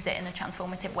use it in a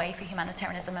transformative way for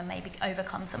humanitarianism and maybe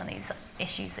overcome some of these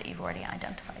issues that you've already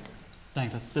identified?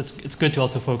 Thanks. It's good to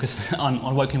also focus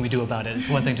on what can we do about it. It's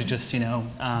one thing to just,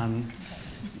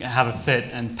 have a fit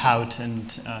and pout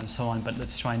and so on, but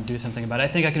let's try and do something about it. I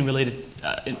think I can relate it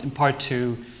in part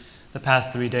to the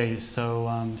past 3 days. So,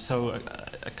 a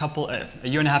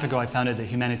year and a half ago, I founded the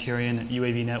Humanitarian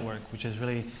UAV Network, which is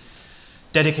really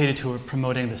dedicated to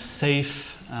promoting the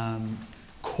safe,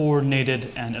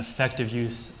 coordinated, and effective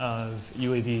use of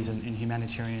UAVs in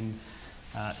humanitarian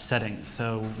settings.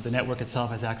 So the network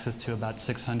itself has access to about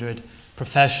 600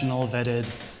 professional, vetted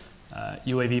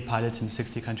UAV pilots in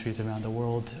 60 countries around the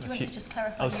world. Do you want to just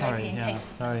clarify? Oh, sorry, UAV in case?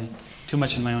 sorry. Too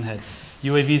much in my own head.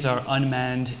 UAVs are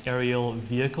unmanned aerial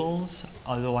vehicles,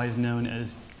 otherwise known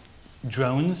as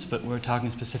drones, but we're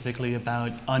talking specifically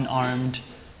about unarmed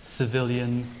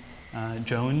civilian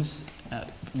drones,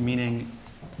 meaning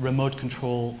remote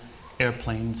control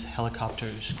airplanes,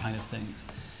 helicopters, kind of things.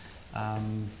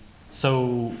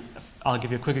 So I'll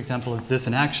give you a quick example of this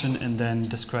in action and then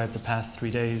describe the past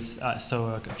 3 days. So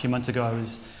a few months ago, I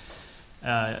was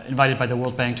invited by the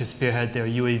World Bank to spearhead their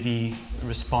UAV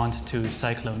response to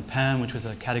Cyclone Pam, which was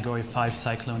a Category 5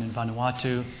 cyclone in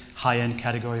Vanuatu, high-end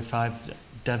Category 5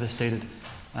 devastated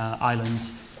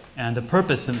islands. And the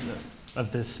purpose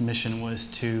of this mission was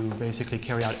to basically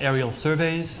carry out aerial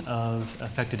surveys of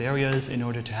affected areas in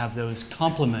order to have those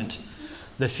complement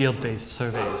the field-based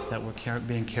surveys that were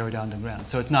being carried out on the ground.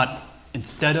 So it's not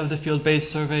instead of the field-based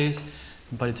surveys,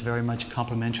 but it's very much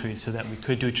complementary so that we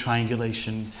could do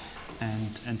triangulation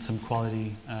and some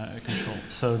quality control.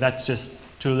 So that's just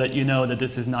to let you know that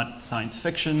this is not science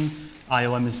fiction.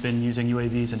 IOM has been using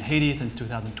UAVs in Haiti since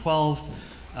 2012.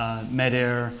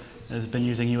 MedAir has been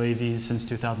using UAVs since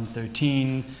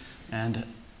 2013. And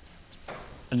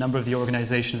a number of the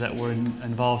organizations that were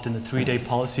involved in the 3-day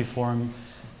policy forum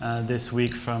this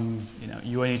week, from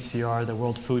UNHCR, the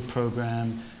World Food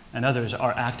Program, and others,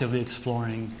 are actively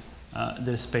exploring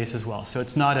this space as well. So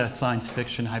it's not a science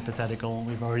fiction hypothetical.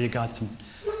 We've already got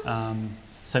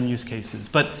some use cases.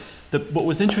 But what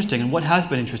was interesting, and what has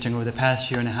been interesting over the past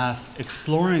year and a half,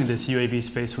 exploring this UAV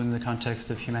space within the context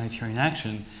of humanitarian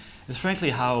action, is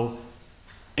frankly how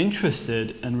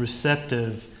interested and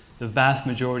receptive the vast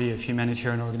majority of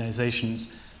humanitarian organizations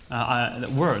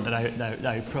that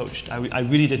I approached. I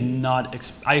really did not,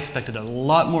 I expected a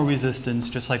lot more resistance,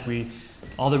 just like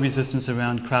all the resistance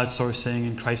around crowdsourcing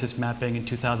and crisis mapping in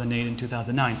 2008 and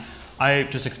 2009. I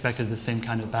just expected the same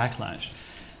kind of backlash.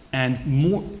 And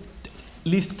at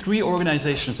least 3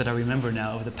 organizations that I remember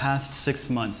now over the past 6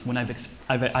 months, when I've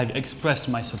expressed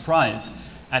my surprise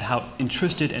at how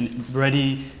interested and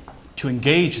ready to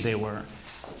engage they were,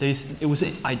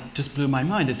 I just blew my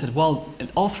mind. They said, well, and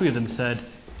all 3 of them said,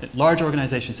 large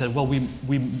organizations said, well, we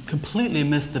completely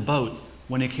missed the boat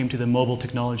when it came to the mobile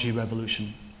technology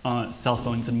revolution, cell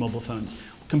phones and mobile phones.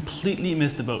 Completely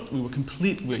missed the boat.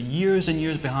 We're years and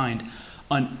years behind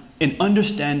in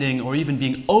understanding or even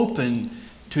being open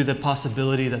to the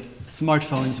possibility that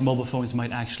smartphones, mobile phones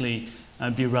might actually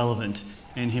be relevant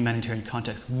in humanitarian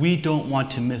context. We don't want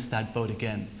to miss that boat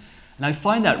again. And I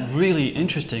find that really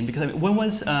interesting because when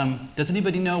was, does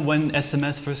anybody know when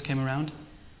SMS first came around?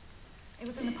 It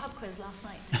was in the pub quiz last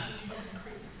night.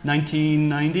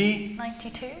 1990?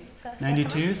 92?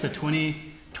 92, so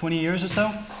 20 years or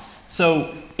so.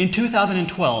 So in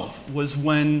 2012 was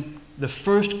when the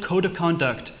first code of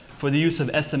conduct for the use of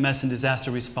SMS in disaster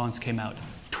response came out.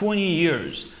 20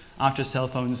 years after cell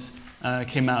phones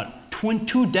came out.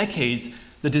 2 decades,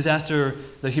 the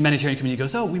humanitarian community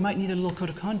goes, oh, we might need a little code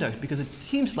of conduct because it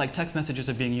seems like text messages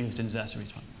are being used in disaster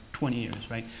response. 20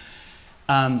 years, right?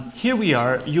 Here we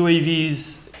are,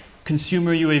 UAVs,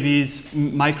 consumer UAVs,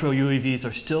 micro UAVs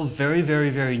are still very, very,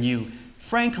 very new.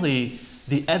 Frankly,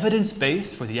 the evidence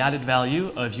base for the added value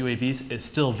of UAVs is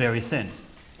still very thin.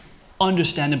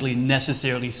 Understandably,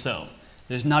 necessarily so.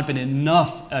 There's not been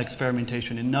enough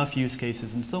experimentation, enough use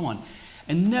cases, and so on.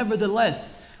 And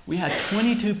nevertheless, we had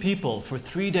 22 people for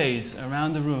 3 days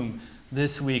around the room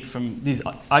this week, from these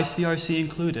ICRC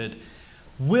included,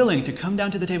 willing to come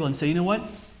down to the table and say, you know what?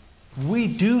 We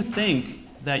do think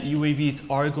that UAVs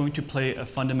are going to play a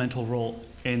fundamental role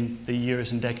in the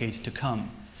years and decades to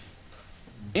come.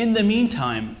 In the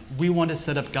meantime, we want to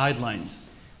set up guidelines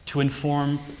to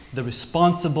inform the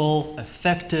responsible,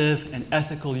 effective, and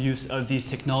ethical use of these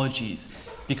technologies,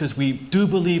 because we do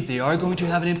believe they are going to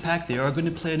have an impact, they are going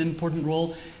to play an important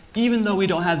role, even though we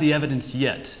don't have the evidence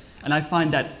yet. And I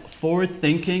find that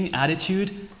forward-thinking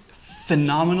attitude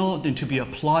phenomenal and to be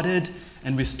applauded,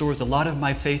 and restores a lot of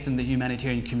my faith in the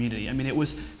humanitarian community. I mean, it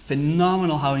was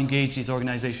phenomenal how engaged these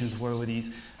organizations were with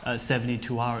these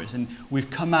 72 hours. And we've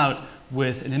come out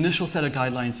with an initial set of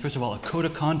guidelines, first of all, a code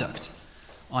of conduct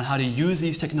on how to use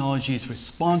these technologies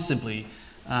responsibly,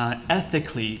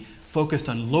 ethically, focused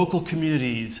on local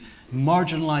communities,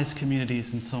 marginalized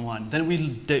communities, and so on. Then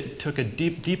we took a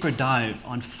deeper dive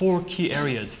on 4 key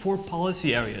areas, 4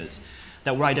 policy areas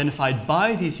that were identified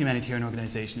by these humanitarian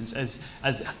organizations as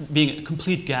being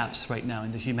complete gaps right now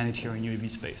in the humanitarian UAV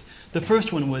space. The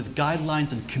first one was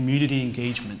guidelines on community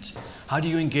engagement. How do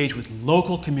you engage with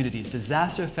local communities,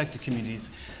 disaster-affected communities,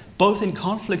 both in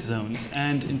conflict zones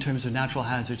and in terms of natural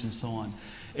hazards and so on,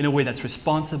 in a way that's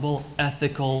responsible,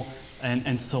 ethical,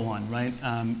 and so on, right?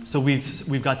 So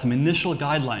we've got some initial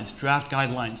guidelines, draft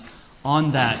guidelines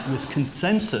on that with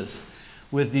consensus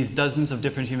with these dozens of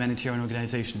different humanitarian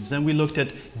organizations. Then we looked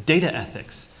at data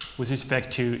ethics with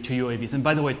respect to UAVs. And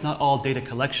by the way, it's not all data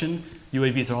collection.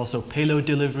 UAVs are also payload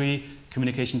delivery,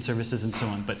 communication services, and so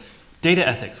on. But data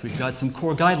ethics, we've got some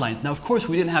core guidelines. Now, of course,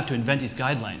 we didn't have to invent these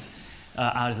guidelines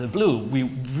out of the blue. We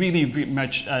really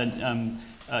much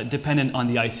dependent on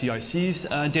the ICRC's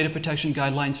data protection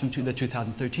guidelines from the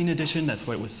 2013 edition. That's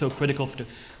why it was so critical to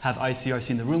have ICRC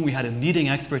in the room. We had a leading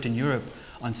expert in Europe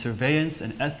on surveillance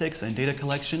and ethics and data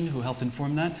collection who helped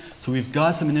inform that. So we've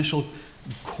got some initial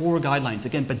core guidelines,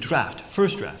 again, but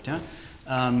first draft, yeah?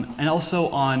 And also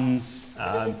on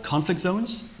conflict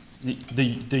zones,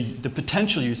 the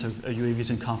potential use of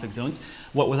UAVs in conflict zones.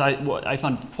 What I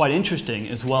found quite interesting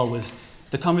as well was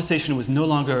the conversation was no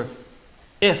longer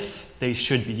if they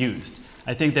should be used.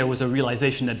 I think there was a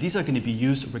realization that these are going to be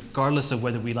used regardless of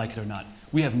whether we like it or not.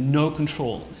 We have no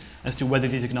control as to whether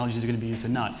these technologies are going to be used or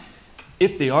not.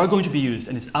 If they are going to be used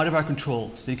and it's out of our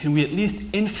control, then can we at least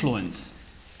influence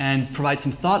and provide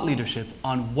some thought leadership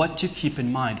on what to keep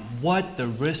in mind, what the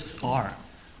risks are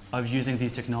of using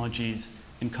these technologies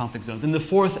in conflict zones. And the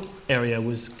fourth area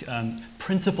was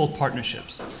principled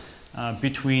partnerships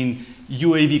between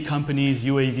UAV companies,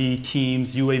 UAV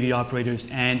teams, UAV operators,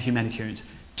 and humanitarians.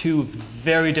 2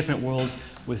 very different worlds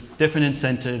with different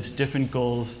incentives, different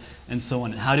goals, and so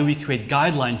on. And how do we create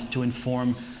guidelines to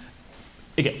inform,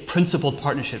 again, principled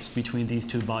partnerships between these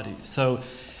 2 bodies? So,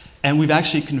 and we've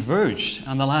actually converged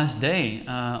on the last day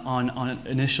on an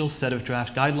initial set of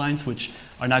draft guidelines, which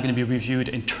are now going to be reviewed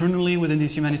internally within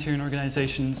these humanitarian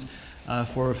organizations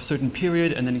for a certain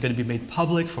period, and then going to be made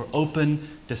public for open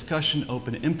discussion,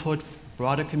 open input,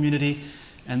 broader community.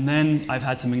 And then I've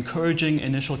had some encouraging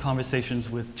initial conversations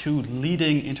with 2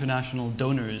 leading international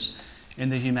donors in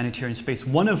the humanitarian space,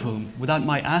 one of whom, without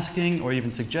my asking or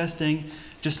even suggesting,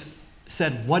 just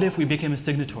said, what if we became a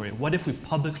signatory? What if we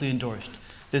publicly endorsed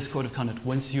this code of conduct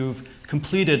once you've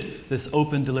completed this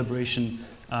open deliberation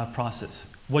process?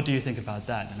 What do you think about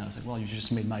that? And I was like, well, you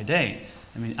just made my day.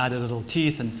 I mean, add a little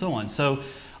teeth and so on. So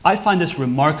I find this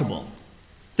remarkable.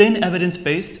 Thin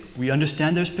evidence-based, we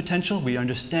understand there's potential, we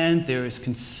understand there is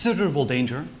considerable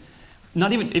danger.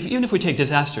 Not even if we take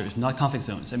disasters, not conflict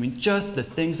zones, I mean, just the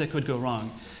things that could go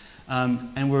wrong.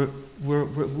 And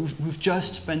we've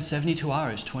just spent 72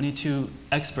 hours, 22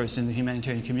 experts in the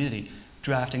humanitarian community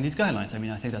drafting these guidelines. I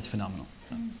mean, I think that's phenomenal.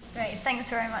 So. Great, thanks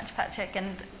very much, Patrick.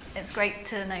 And it's great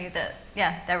to know that,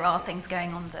 yeah, there are things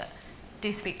going on that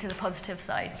do speak to the positive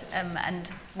side and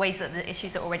ways that the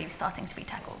issues are already starting to be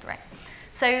tackled, right?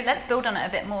 So let's build on it a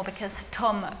bit more, because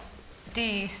Tom, do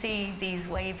you see these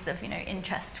waves of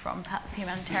interest from perhaps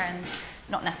humanitarians,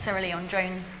 not necessarily on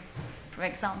drones, for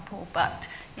example, but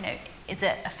is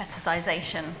it a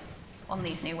fetishization on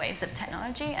these new waves of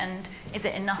technology, and is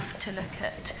it enough to look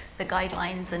at the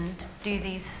guidelines and do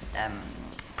these,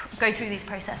 go through these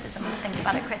processes and think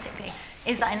about it critically?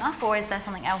 Is that enough, or is there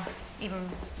something else, even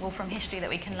from history, that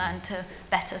we can learn to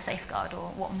better safeguard,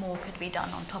 or what more could be done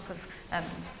on top of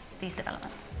these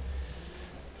developments?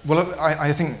 Well,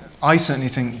 I certainly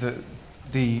think that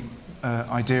the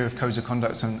idea of codes of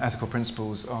conduct and ethical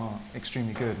principles are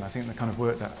extremely good, and I think the kind of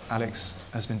work that Alex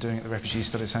has been doing at the Refugee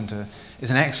Studies Centre is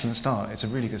an excellent start. It's a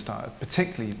really good start,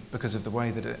 particularly because of the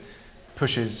way that it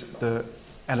pushes the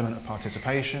element of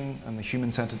participation and the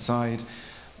human-centred side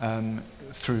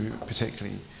through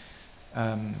particularly.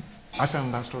 I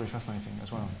found that story fascinating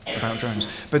as well, about drones.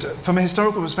 But from a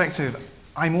historical perspective,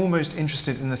 I'm almost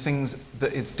interested in the things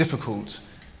that it's difficult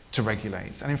to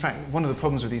regulate. And in fact, one of the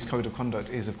problems with these code of conduct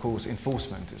is, of course,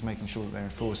 enforcement. It's making sure that they're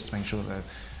enforced, it's making sure that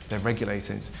they're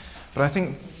regulated. But I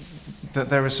think that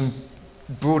there are some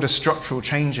broader structural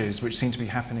changes which seem to be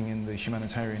happening in the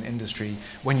humanitarian industry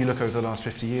when you look over the last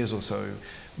 50 years or so,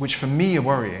 which for me are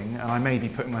worrying, and I may be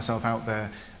putting myself out there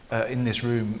in this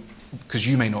room because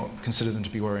you may not consider them to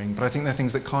be worrying, but I think they're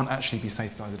things that can't actually be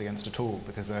safeguarded against at all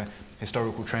because they're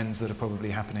historical trends that are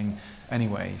probably happening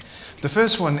anyway. The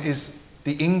first one is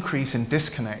the increase in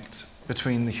disconnect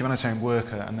between the humanitarian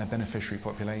worker and their beneficiary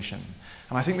population.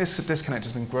 And I think this disconnect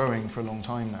has been growing for a long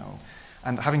time now.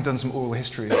 And having done some oral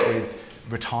histories with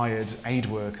retired aid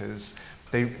workers,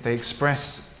 they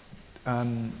express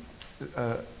again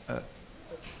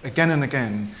and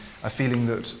again a feeling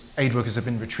that aid workers have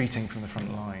been retreating from the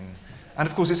front line. And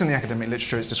of course, it's in the academic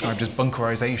literature, it's described as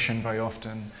bunkerization very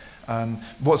often.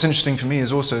 What's interesting for me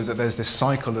is also that there's this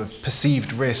cycle of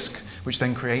perceived risk, which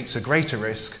then creates a greater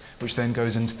risk, which then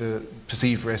goes into the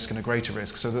perceived risk and a greater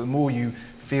risk. So that the more you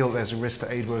feel there's a risk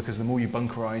to aid workers, the more you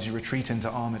bunkerize, you retreat into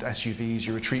armoured SUVs,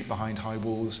 you retreat behind high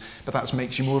walls, but that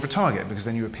makes you more of a target because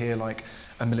then you appear like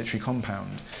a military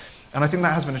compound. And I think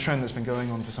that has been a trend that's been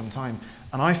going on for some time.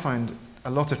 And I find a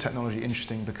lot of technology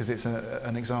interesting because it's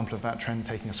an example of that trend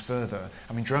taking us further.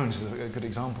 I mean, drones is a good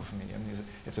example for me. I mean,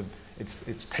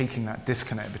 it's taking that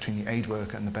disconnect between the aid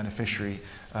worker and the beneficiary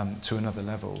to another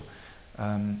level.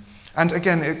 And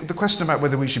again, the question about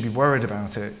whether we should be worried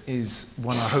about it is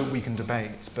one I hope we can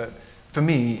debate. But for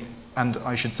me, and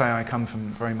I should say I come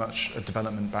from very much a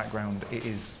development background, it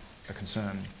is a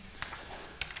concern.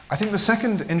 I think the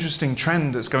second interesting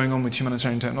trend that's going on with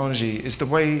humanitarian technology is the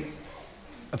way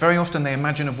very often they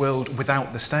imagine a world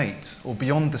without the state, or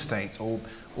beyond the state, or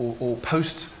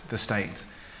post the state.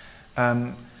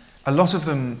 A lot of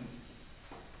them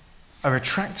are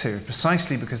attractive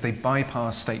precisely because they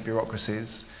bypass state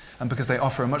bureaucracies and because they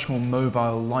offer a much more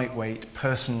mobile, lightweight,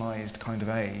 personalized kind of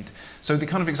aid. So the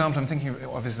kind of example I'm thinking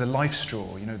of is the life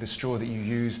straw, you know, the straw that you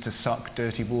use to suck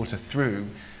dirty water through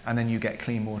and then you get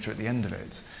clean water at the end of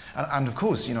it. And of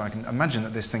course, you know, I can imagine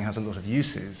that this thing has a lot of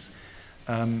uses.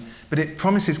 But it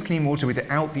promises clean water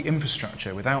without the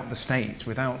infrastructure, without the state,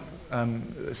 without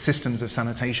systems of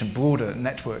sanitation, broader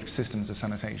network systems of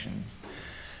sanitation.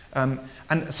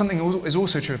 And something is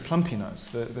also true of plumpy nuts,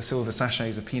 the silver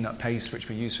sachets of peanut paste which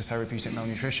we use for therapeutic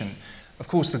malnutrition. Of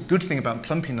course, the good thing about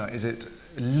plumpy nut is it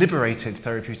liberated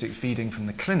therapeutic feeding from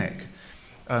the clinic.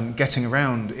 Getting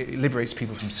around, it liberates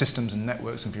people from systems and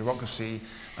networks and bureaucracy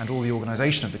and all the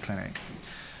organization of the clinic.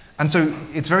 And so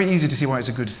it's very easy to see why it's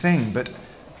a good thing, but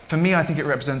for me, I think it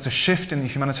represents a shift in the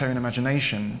humanitarian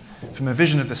imagination from a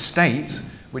vision of the state,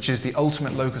 which is the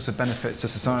ultimate locus of benefits to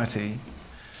society.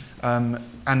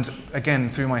 And again,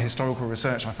 through my historical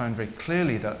research, I found very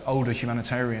clearly that older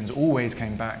humanitarians always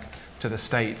came back to the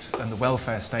state and the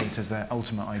welfare state as their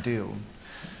ultimate ideal,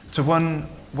 to one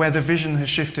where the vision has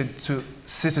shifted to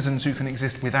citizens who can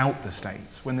exist without the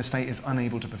state, when the state is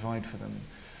unable to provide for them.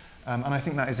 And I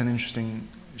think that is an interesting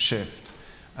shift.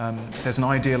 There's an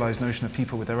idealized notion of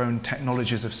people with their own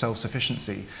technologies of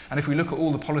self-sufficiency. And if we look at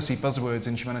all the policy buzzwords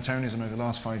in humanitarianism over the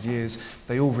last 5 years,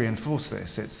 they all reinforce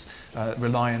this. It's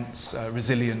reliance,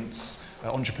 resilience,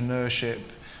 entrepreneurship.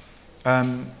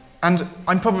 And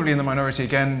I'm probably in the minority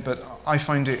again, but I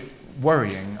find it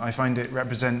worrying. I find it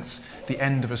represents the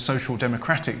end of a social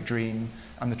democratic dream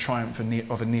and the triumph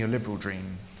of a neoliberal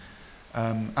dream.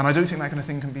 And I don't think that kind of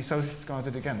thing can be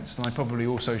safeguarded against. And I probably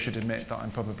also should admit that I'm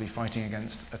probably fighting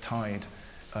against a tide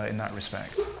in that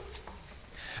respect.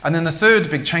 And then the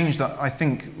third big change that I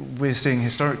think we're seeing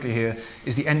historically here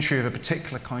is the entry of a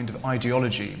particular kind of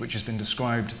ideology, which has been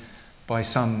described by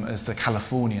some as the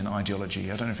Californian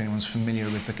ideology. I don't know if anyone's familiar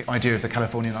with the idea of the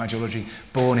Californian ideology,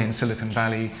 born in Silicon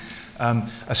Valley,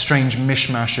 a strange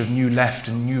mishmash of new left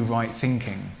and new right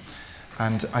thinking.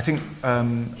 And I think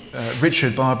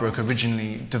Richard Barbrook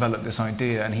originally developed this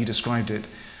idea, and he described it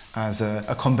as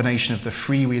a combination of the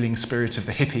freewheeling spirit of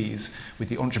the hippies with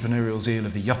the entrepreneurial zeal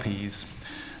of the yuppies.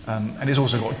 And it's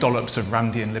also got dollops of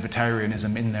Randian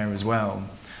libertarianism in there as well.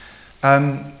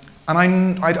 And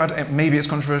maybe it's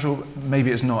controversial,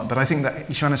 maybe it's not, but I think that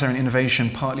humanitarian innovation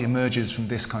partly emerges from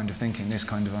this kind of thinking, this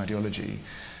kind of ideology.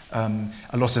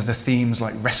 A lot of the themes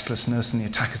like restlessness and the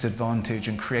attacker's advantage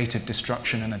and creative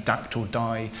destruction and adapt or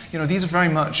die, you know, these are very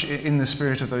much in the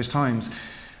spirit of those times.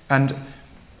 And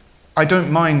I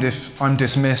don't mind if I'm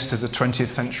dismissed as a 20th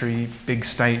century big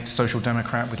state social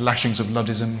democrat with lashings of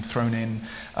Luddism thrown in,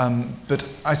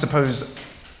 but I suppose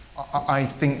I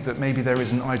think that maybe there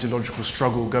is an ideological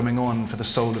struggle going on for the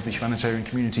soul of the humanitarian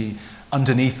community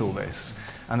underneath all this,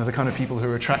 and that the kind of people who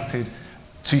are attracted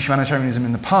to humanitarianism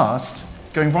in the past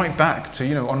going right back to,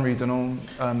 Henri Dunant,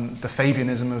 the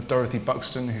Fabianism of Dorothy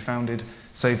Buxton, who founded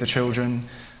Save the Children,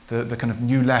 the kind of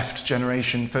new left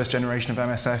generation, first generation of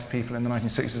MSF people in the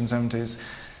 1960s and 70s.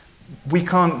 We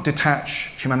can't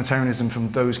detach humanitarianism from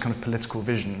those kind of political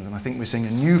visions, and I think we're seeing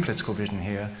a new political vision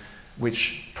here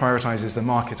which prioritises the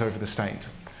market over the state.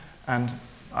 And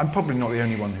I'm probably not the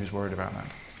only one who's worried about that.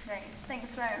 Great,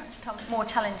 thanks very much, Tom. More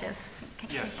challenges.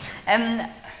 Yes.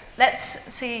 Let's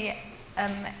see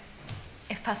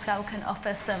if Pascal can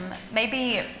offer some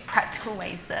maybe practical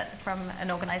ways that, from an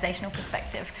organisational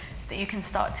perspective, that you can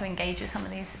start to engage with some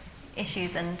of these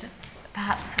issues, and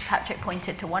perhaps Patrick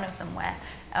pointed to one of them where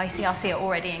ICRC are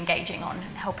already engaging on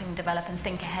helping develop and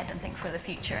think ahead and think for the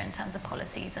future in terms of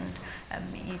policies and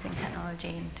using technology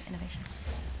and innovation.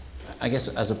 I guess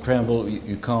as a preamble,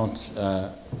 you can't,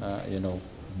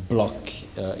 block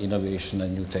innovation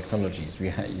and new technologies.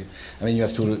 You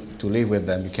have to live with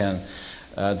them. You can.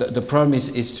 The problem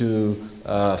is to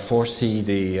foresee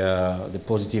the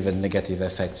positive and negative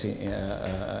effects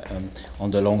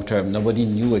on the long term. Nobody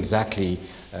knew exactly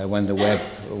when the web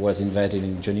was invented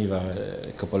in Geneva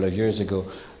a couple of years ago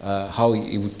how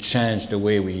it would change the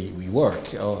way we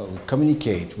work, or we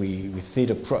communicate, we see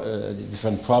the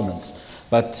different problems.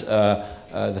 But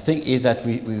the thing is that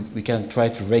we can try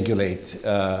to regulate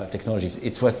technologies.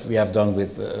 It's what we have done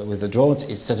with the drones.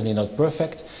 It's certainly not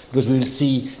perfect, because we will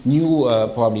see new,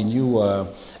 probably new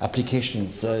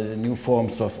applications, new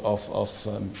forms of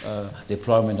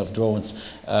deployment of drones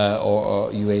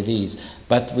or UAVs.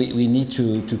 But we need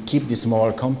to keep this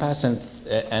moral compass,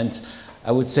 and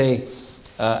I would say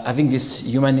having this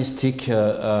humanistic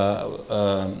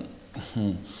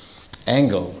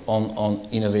angle on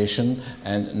innovation,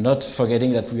 and not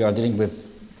forgetting that we are dealing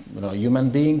with human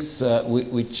beings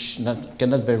which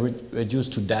cannot be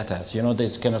reduced to data. So,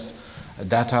 there's kind of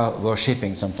data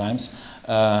worshipping sometimes,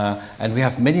 and we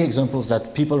have many examples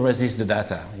that people resist the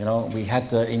data. We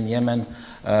had in Yemen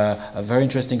a very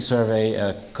interesting survey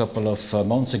a couple of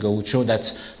months ago, which showed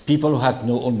that people who had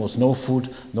almost no food,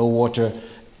 no water,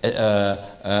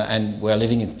 and were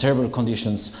living in terrible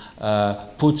conditions,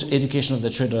 put education of the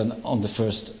children on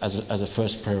as a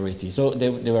first priority. So they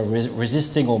were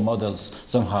resisting our models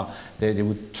somehow. They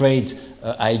would trade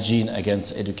hygiene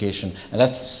against education, and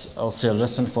that's also a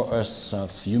lesson for us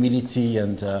of humility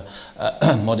and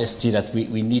modesty, that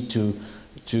we need to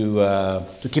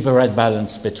keep a right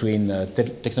balance between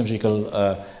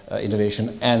technological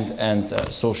innovation and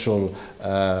social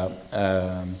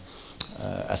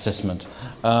assessment.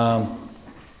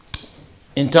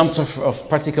 In terms of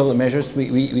practical measures,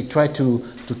 we try to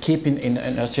keep in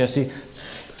RCRC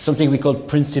something we call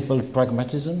principled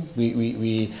pragmatism.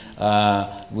 We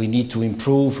need to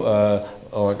improve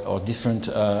our different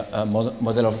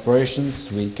model of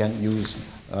operations. We can use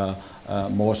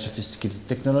more sophisticated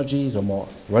technologies or more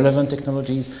relevant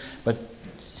technologies, but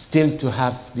still to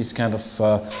have this kind of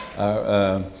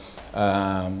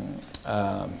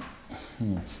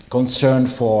concern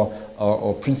for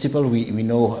our principle. We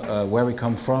know where we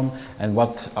come from and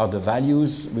what are the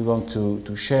values we want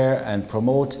to share and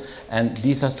promote, and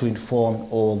this has to inform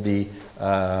all the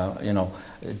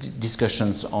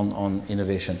discussions on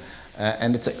innovation.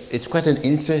 And it's quite an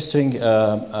interesting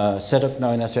setup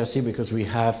now in SRC, because we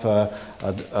have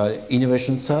an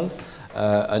innovation cell,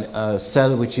 a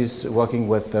cell which is working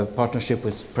with a partnership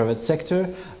with private sector,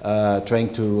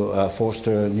 trying to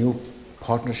foster new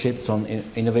partnerships on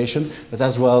innovation, but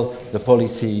as well the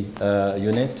policy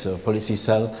unit, policy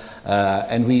cell,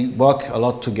 and we work a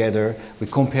lot together. We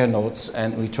compare notes,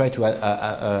 and we try to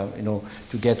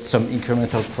get some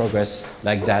incremental progress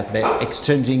like that, by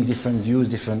exchanging different views,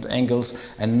 different angles,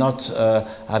 and not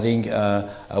having,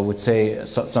 I would say,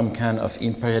 some kind of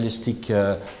imperialistic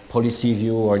policy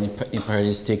view or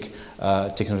imperialistic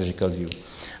technological view.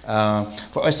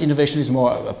 For us, innovation is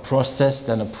more a process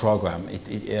than a program.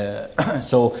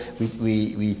 So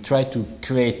we try to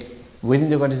create within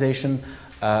the organization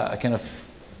a kind of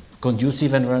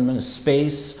conducive environment, a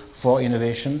space for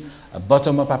innovation, a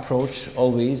bottom-up approach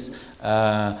always. We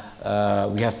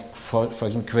have, for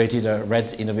example, created a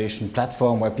Red Innovation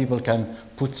platform where people can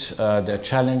put their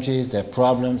challenges, their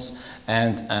problems,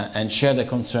 and share their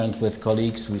concerns with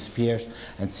colleagues, with peers,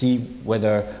 and see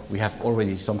whether we have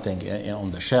already something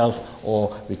on the shelf,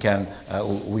 or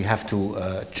we have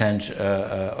to change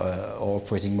our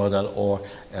operating model, or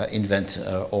invent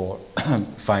or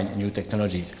find new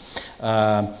technologies.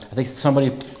 I think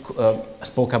somebody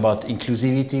spoke about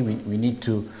inclusivity. We need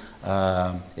to,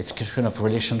 it's a kind of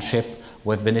relationship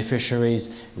with beneficiaries.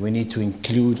 We need to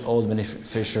include all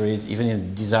beneficiaries, even in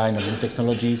the design of new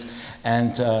technologies,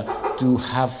 and to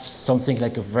have something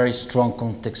like a very strong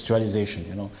contextualization.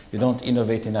 You know, you don't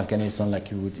innovate in Afghanistan like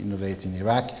you would innovate in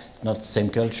Iraq. It's not the same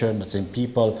culture, not the same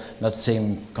people, not the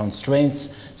same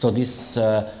constraints. So this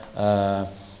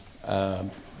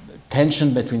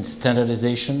tension between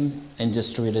standardization,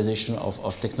 industrialization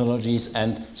of technologies,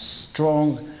 and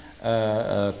strong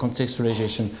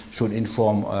contextualization should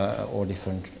inform our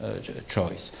different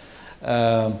choice.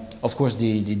 Of course,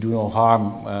 the do no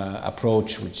harm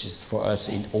approach, which is for us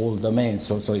in all domains.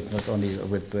 So it's not only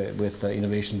with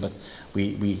innovation, but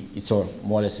it's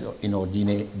more or less in our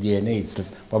DNA. It's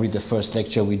probably the first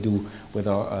lecture we do with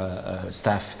our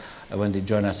staff when they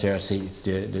join us CRC. It's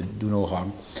the do no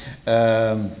harm.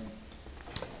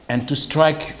 And to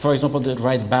strike, for example, the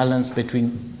right balance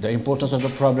between the importance of the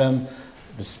problem,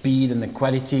 the speed and the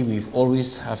quality, we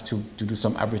always have to do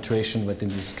some arbitration within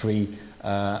these three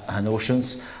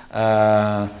notions,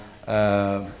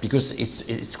 because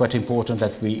it's quite important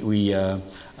that we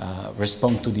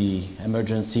respond to the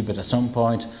emergency, but at some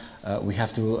point we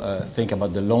have to think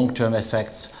about the long-term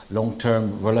effects,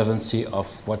 long-term relevancy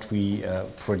of what we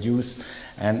produce,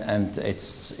 and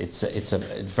it's a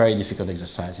very difficult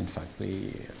exercise. In fact,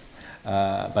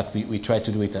 but we try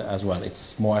to do it as well.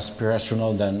 It's more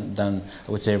aspirational than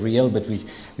I would say real, but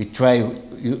we try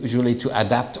usually to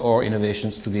adapt our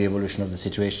innovations to the evolution of the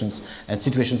situations, and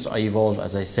situations are evolved,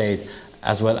 as I said,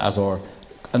 as well as our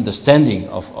understanding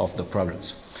of the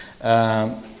problems.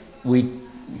 We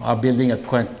are building a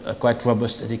quite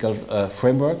robust ethical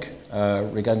framework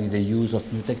regarding the use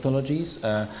of new technologies.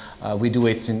 We do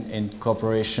it in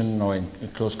cooperation or in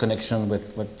close connection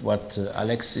with what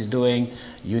Alex is doing,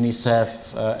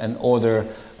 UNICEF and other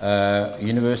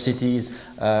universities.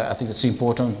 I think it's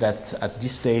important that at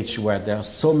this stage where there are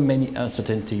so many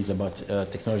uncertainties about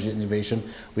technology innovation,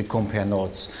 we compare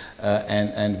notes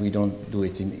and we don't do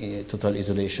it in total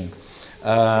isolation.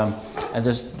 And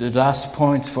the last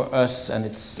point for us, and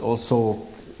it's also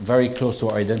very close to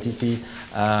our identity,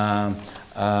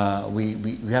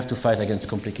 we have to fight against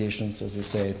complications, as you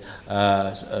said,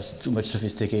 too much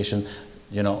sophistication.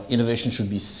 You know, innovation should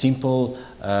be simple,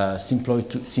 simple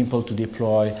to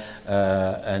deploy,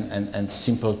 and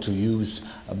simple to use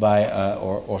by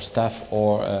our staff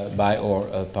or by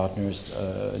our partners,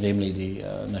 namely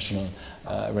the National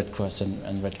Red Cross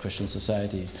and Red Christian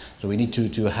societies. So we need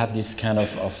to have this kind of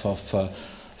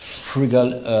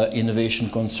frugal innovation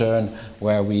concern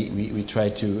where we try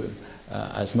to,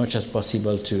 as much as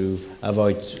possible, to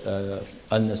avoid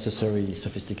unnecessary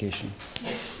sophistication.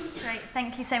 Great,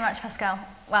 thank you so much, Pascal.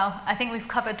 Well, I think we've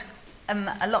covered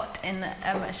a lot in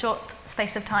a short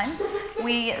space of time.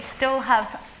 We still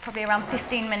have probably around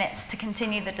 15 minutes to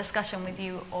continue the discussion with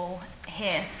you all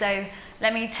here. So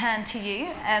let me turn to you.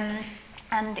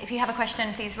 And if you have a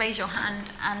question, please raise your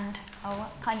hand and our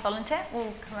kind volunteer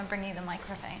will come and bring you the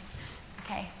microphone.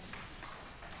 Okay.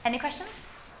 Any questions?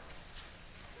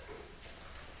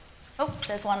 Oh,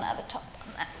 there's one at the top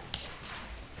on there.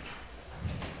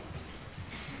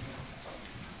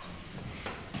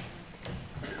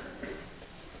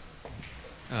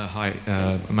 Hi,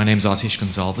 my name's Artish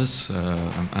Gonzalez.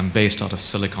 I'm based out of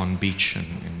Silicon Beach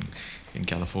in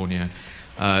California.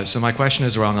 So my question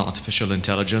is around artificial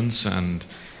intelligence and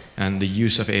the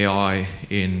use of AI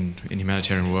in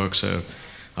humanitarian work. So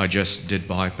I just did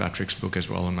buy Patrick's book as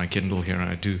well on my Kindle here, and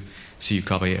I do see you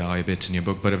cover AI a bit in your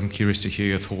book, but I'm curious to hear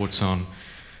your thoughts on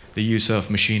the use of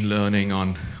machine learning,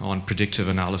 on predictive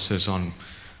analysis, on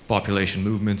population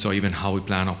movements, or even how we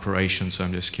plan operations. So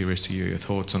I'm just curious to hear your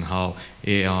thoughts on how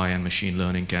AI and machine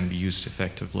learning can be used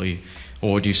effectively,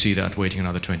 or do you see that waiting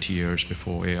another 20 years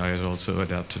before AI is also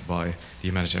adapted by the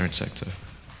humanitarian sector?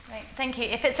 Great, thank you.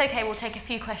 If it's okay, we'll take a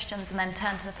few questions and then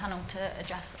turn to the panel to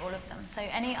address all of them. So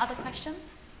any other questions?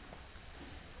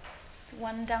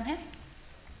 One down here.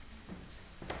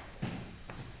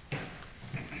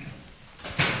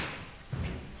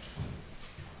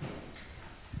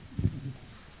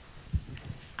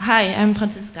 Hi, I'm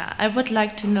Franziska. I would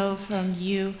like to know from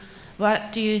you,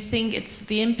 what do you think it's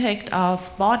the impact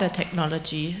of border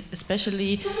technology,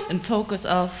 especially in focus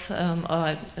of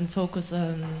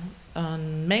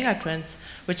on megatrends,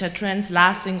 which are trends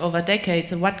lasting over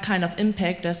decades, and what kind of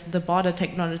impact does the border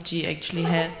technology actually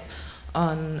has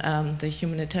on the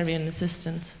humanitarian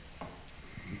assistance?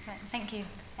 Okay, thank you.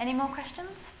 Any more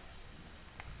questions?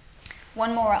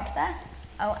 One more up there.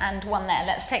 Oh, and one there.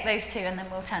 Let's take those two and then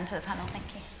we'll turn to the panel. Thank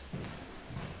you.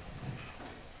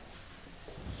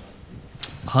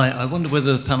 Hi, I wonder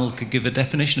whether the panel could give a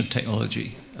definition of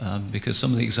technology, because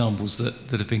some of the examples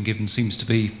that have been given seems to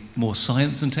be more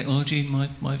science than technology in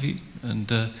my view.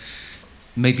 And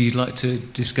maybe you'd like to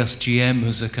discuss GM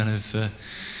as a kind of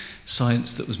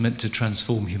science that was meant to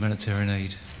transform humanitarian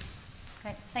aid.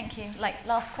 Great, thank you.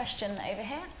 Last question over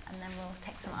here, and then we'll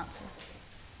take some answers.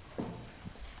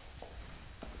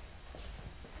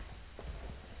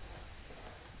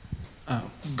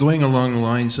 Going along the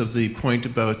lines of the point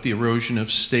about the erosion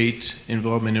of state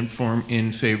involvement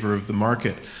in favor of the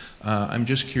market, I'm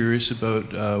just curious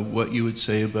about what you would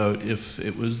say about if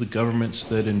it was the governments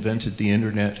that invented the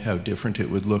internet, how different it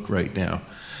would look right now.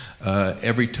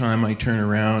 Every time I turn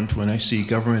around, when I see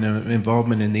government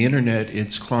involvement in the internet,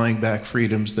 it's clawing back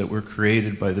freedoms that were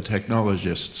created by the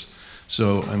technologists.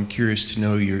 So I'm curious to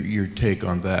know your take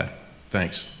on that.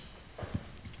 Thanks.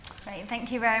 Great,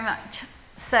 thank you very much.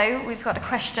 So we've got a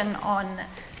question on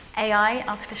AI,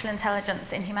 artificial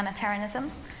intelligence in humanitarianism,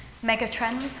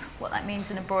 megatrends, what that means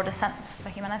in a broader sense for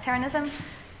humanitarianism,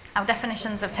 our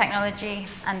definitions of technology,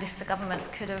 and if the government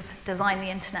could have designed the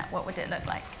internet, what would it look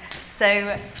like?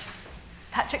 So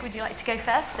Patrick, would you like to go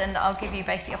first? And I'll give you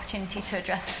both the opportunity to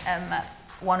address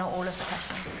one or all of the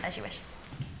questions as you wish.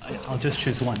 I'll just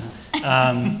choose one.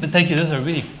 But thank you, those are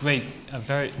really great,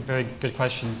 very, very good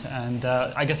questions. And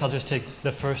I guess I'll just take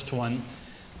the first one.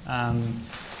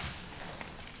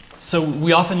 So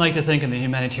we often like to think in the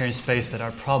humanitarian space that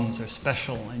our problems are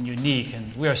special and unique,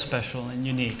 and we are special and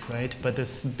unique, right? But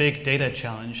this big data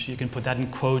challenge, you can put that in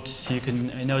quotes, I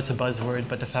know it's a buzzword,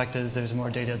 but the fact is there's more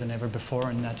data than ever before,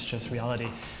 and that's just reality.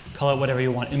 Call it whatever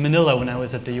you want. In Manila, when I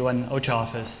was at the UN OCHA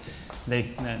office, there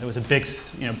was a big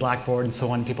blackboard and so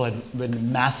on. People had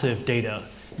written massive data.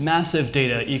 Massive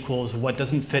data equals what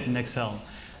doesn't fit in Excel.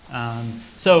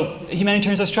 So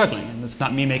humanitarians are struggling, and it's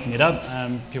not me making it up.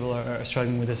 People are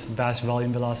struggling with this vast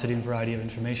volume, velocity, and variety of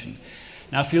information.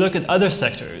 Now, if you look at other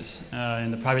sectors,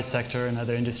 in the private sector and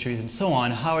other industries and so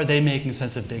on, how are they making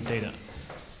sense of big data?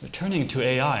 They're turning to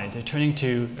AI. They're turning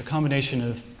to a combination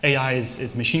of AI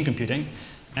is machine computing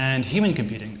and human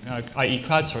computing, i.e.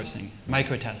 crowdsourcing,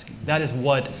 microtasking. That is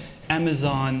what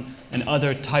Amazon and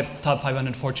other top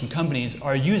 500 Fortune companies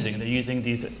are using. They're using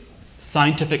these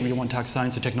scientific, we don't want to talk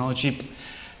science or technology,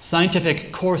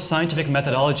 core scientific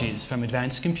methodologies from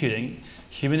advanced computing,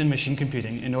 human and machine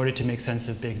computing, in order to make sense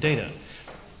of big data.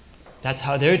 That's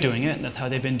how they're doing it, and that's how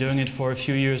they've been doing it for a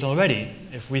few years already.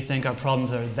 If we think our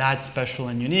problems are that special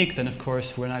and unique, then of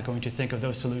course we're not going to think of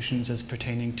those solutions as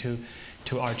pertaining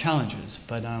to our challenges.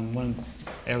 But one of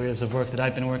the areas of work that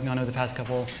I've been working on over the past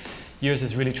couple years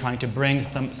is really trying to bring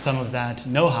some of that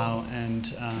know-how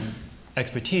and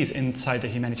expertise inside the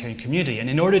humanitarian community. And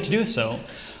in order to do so,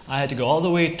 I had to go all the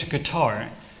way to Qatar,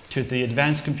 to the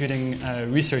Advanced Computing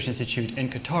Research Institute in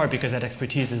Qatar, because that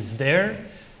expertise is there,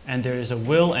 and there is a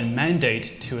will and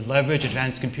mandate to leverage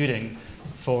advanced computing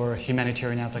for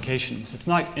humanitarian applications. It's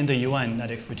not in the UN,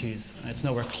 that expertise. It's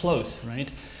nowhere close,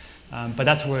 right? But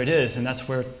that's where it is, and that's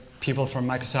where people from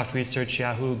Microsoft Research,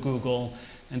 Yahoo, Google,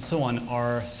 and so on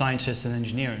are scientists and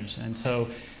engineers. And so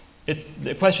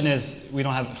the question is,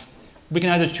 we can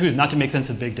either choose not to make sense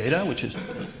of big data, which is,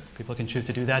 people can choose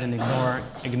to do that and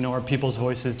ignore people's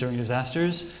voices during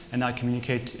disasters and not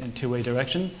communicate in two-way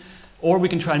direction, or we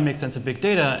can try and make sense of big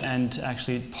data and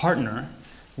actually partner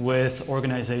with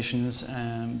organizations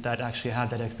that actually have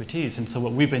that expertise. And so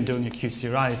what we've been doing at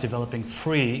QCRI is developing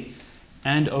free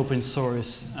and open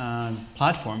source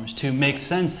platforms to make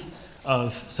sense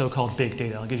of so-called big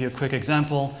data. I'll give you a quick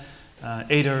example.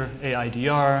 AIDR,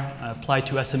 AIDR, applied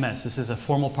to SMS. This is a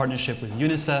formal partnership with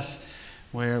UNICEF,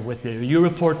 where with the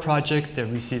U-Report project, they're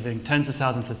receiving tens of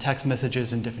thousands of text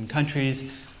messages in different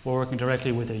countries. We're working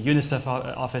directly with the UNICEF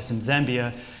office in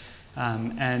Zambia.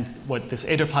 And what this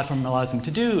AIDR platform allows them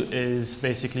to do is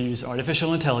basically use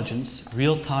artificial intelligence,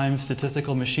 real-time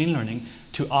statistical machine learning,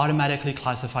 to automatically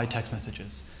classify text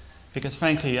messages. Because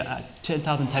frankly,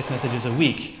 10,000 text messages a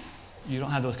week, you don't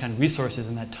have those kind of resources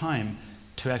in that time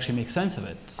to actually make sense of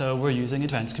it. So we're using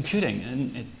advanced computing.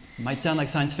 And it might sound like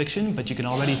science fiction, but you can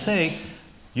already say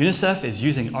UNICEF is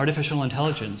using artificial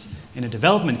intelligence in a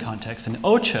development context, and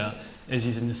OCHA is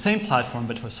using the same platform,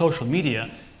 but for social media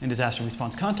in disaster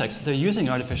response context. They're using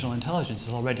artificial intelligence.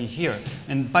 It's already here.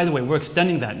 And by the way, we're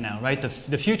extending that now, right?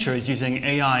 The future is using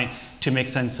AI to make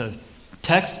sense of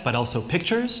text, but also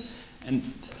pictures.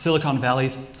 And Silicon Valley,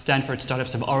 Stanford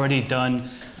startups have already done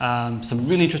some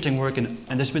really interesting work, and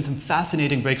there's been some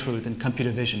fascinating breakthroughs in computer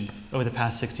vision over the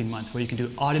past 16 months, where you can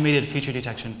do automated feature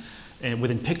detection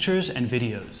within pictures and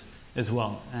videos as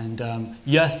well. And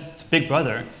yes, it's Big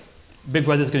Brother, Big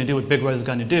Brother is going to do what Big Brother is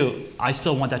going to do. I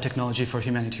still want that technology for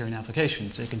humanitarian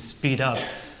applications. So it can speed up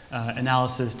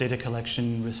analysis, data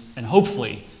collection, and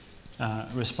hopefully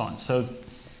response. So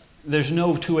there's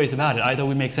no two ways about it. Either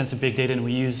we make sense of big data and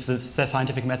we use the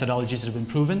scientific methodologies that have been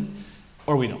proven,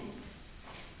 or we don't.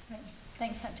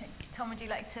 Thanks, Patrick. Tom, would you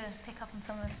like to pick up on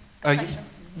some of the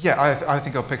questions? Yeah, I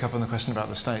think I'll pick up on the question about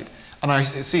the state. And I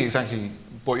see exactly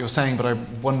what you're saying, but I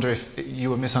wonder if you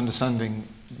were misunderstanding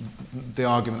the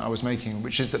argument I was making,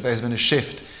 which is that there's been a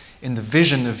shift in the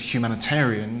vision of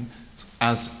humanitarian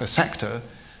as a sector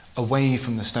away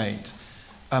from the state.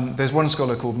 There's one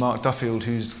scholar called Mark Duffield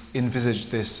who's envisaged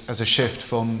this as a shift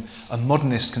from a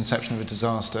modernist conception of a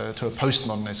disaster to a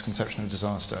postmodernist conception of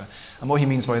disaster. And what he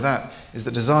means by that is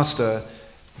that disaster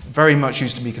very much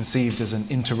used to be conceived as an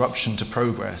interruption to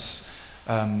progress,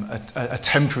 a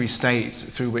temporary state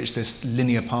through which this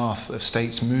linear path of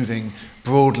states moving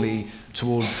broadly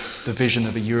towards the vision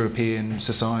of a European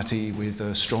society with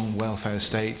a strong welfare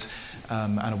state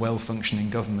and a well-functioning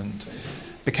government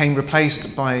became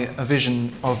replaced by a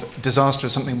vision of disaster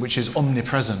as something which is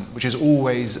omnipresent, which is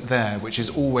always there, which is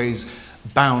always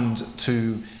bound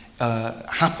to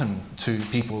happen to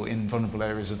people in vulnerable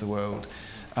areas of the world.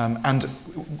 And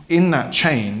in that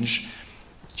change,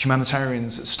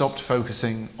 humanitarians stopped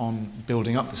focusing on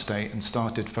building up the state and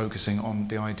started focusing on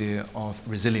the idea of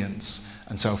resilience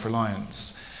and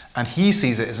self-reliance. And he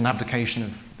sees it as an abdication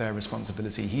of their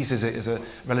responsibility. He sees it as a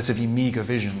relatively meager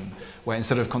vision, where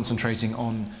instead of concentrating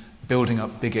on building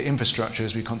up bigger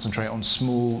infrastructures, we concentrate on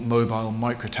small, mobile,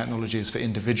 micro-technologies for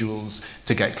individuals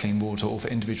to get clean water or for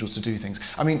individuals to do things.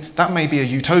 I mean, that may be a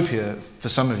utopia for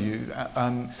some of you,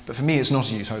 but for me it's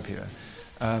not a utopia.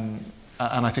 And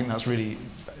I think that's really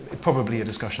probably a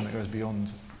discussion that goes beyond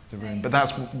the room. But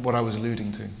that's what I was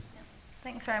alluding to.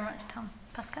 Thanks very much, Tom.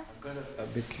 Pascal? I've got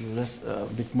a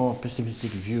bit more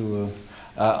pessimistic view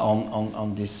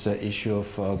on this issue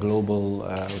of global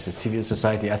civil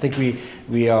society. I think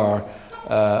we are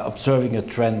observing a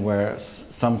trend where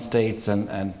some states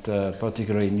and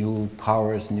particularly new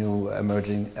powers, new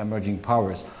emerging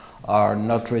powers, are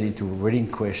not ready to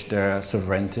relinquish their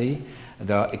sovereignty.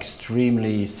 They are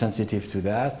extremely sensitive to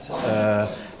that,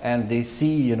 and they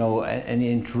see, you know,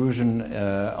 any intrusion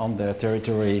on their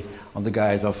territory on the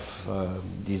guise of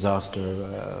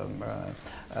disaster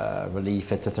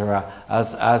relief, etc.,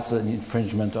 as an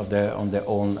infringement of on their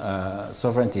own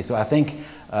sovereignty. So I think,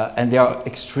 and they are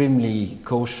extremely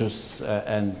cautious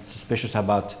and suspicious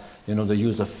about, you know, the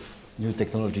use of new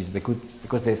technologies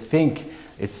because they think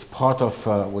it's part of,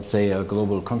 I would say, a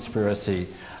global conspiracy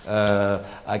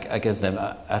against them.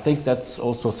 I think that's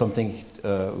also something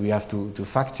we have to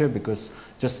factor, because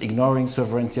just ignoring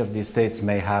sovereignty of these states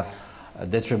may have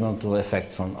detrimental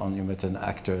effects on human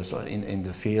actors in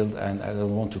the field. And I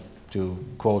don't want to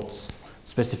quote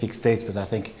specific states, but I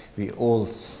think we all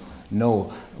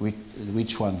know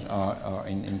which ones are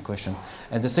in question.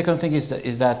 And the second thing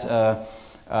is that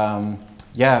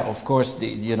yeah, of course,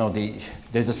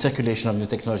 there's a circulation of new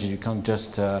technology. You can't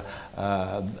just bar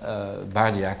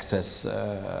the access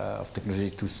of technology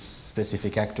to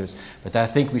specific actors. But I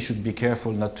think we should be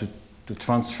careful not to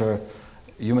transfer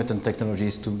human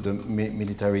technologies to the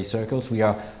military circles. We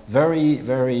are very,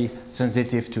 very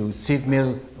sensitive to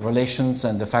civil relations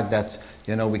and the fact that,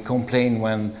 you know, we complain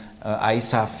when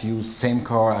ISAF use same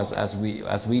car as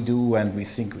we do, and we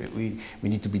think we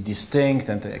need to be distinct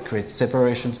and create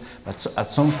separations. But at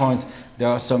some point, there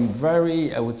are some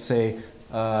very, I would say,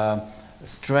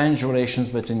 strange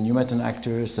relations between human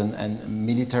actors and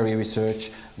military research,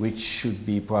 which should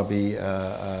be probably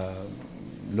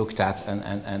looked at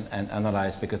and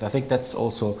analyzed, because I think that's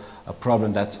also a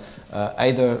problem that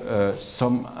either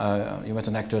some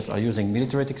human actors are using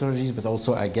military technologies, but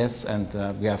also, I guess, and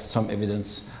we have some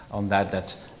evidence on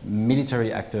that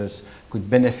military actors could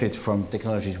benefit from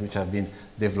technologies which have been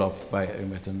developed by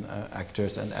human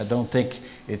actors, and I don't think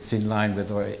it's in line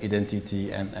with our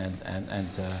identity and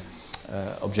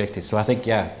objectives. So I think,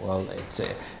 yeah, well,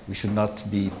 we should not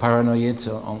be paranoid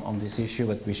on this issue,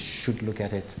 but we should look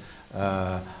at it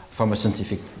from a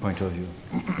scientific point of view.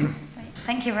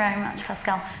 Thank you very much,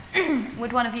 Pascal.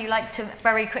 Would one of you like to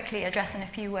very quickly address in a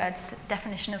few words the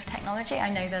definition of technology? I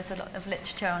know there's a lot of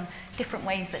literature on different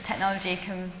ways that technology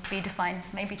can be defined.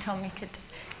 Maybe, Tom, you could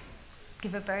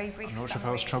give a very brief I'm not sure if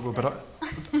I'll struggle, but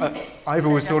I've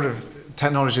always thought of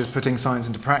technology as putting science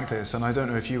into practice, and I don't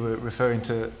know if you were referring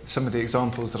to some of the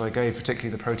examples that I gave,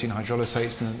 particularly the protein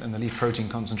hydrolysates and the leaf protein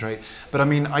concentrate. But I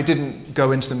mean, I didn't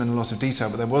go into them in a lot of detail,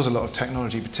 but there was a lot of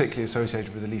technology, particularly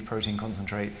associated with the leaf protein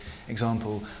concentrate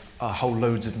example. Whole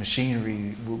loads of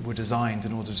machinery were designed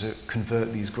in order to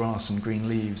convert these grass and green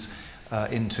leaves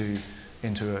into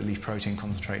into a leaf protein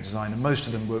concentrate design. And most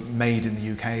of them were made in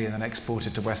the UK and then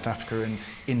exported to West Africa and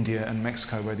India and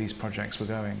Mexico, where these projects were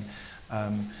going.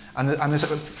 And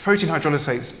the protein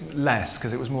hydrolysate's less,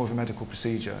 because it was more of a medical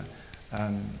procedure.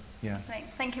 Yeah.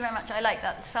 Thank you very much. I like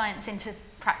that science into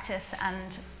practice,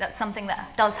 and that's something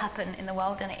that does happen in the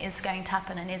world, and it is going to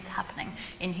happen and is happening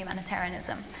in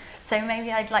humanitarianism. So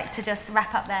maybe I'd like to just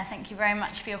wrap up there. Thank you very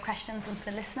much for your questions and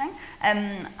for listening.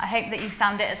 I hope that you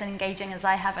found it as engaging as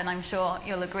I have, and I'm sure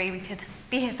you'll agree we could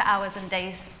be here for hours and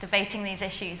days debating these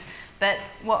issues. But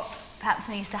what perhaps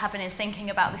needs to happen is thinking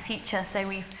about the future. So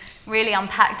we've really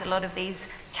unpacked a lot of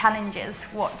these challenges.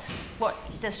 What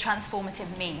does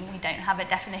transformative mean? We don't have a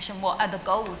definition. What are the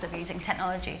goals of using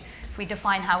technology? If we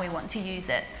define how we want to use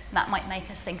it, that might make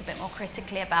us think a bit more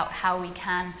critically about how we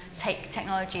can take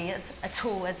technology as a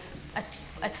tool, as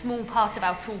a small part of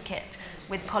our toolkit,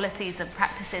 with policies and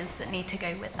practices that need to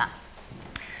go with that.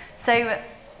 So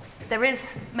there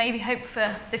is maybe hope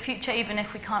for the future, even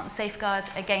if we can't safeguard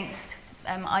against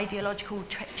ideological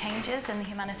changes in the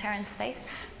humanitarian space,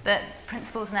 but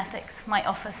principles and ethics might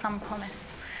offer some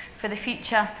promise for the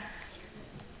future,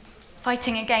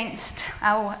 fighting against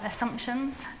our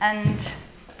assumptions and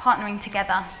partnering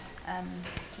together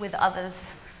with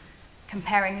others,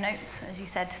 comparing notes, as you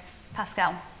said,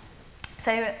 Pascal.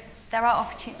 So there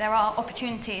are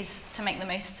opportunities to make the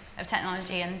most of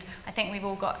technology, and I think we've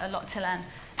all got a lot to learn.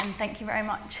 And thank you very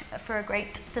much for a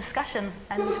great discussion,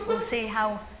 and we'll see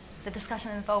how the discussion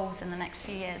evolves in the next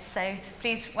few years. So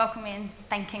please welcome me in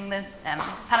thanking the panel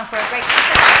for a great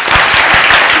discussion.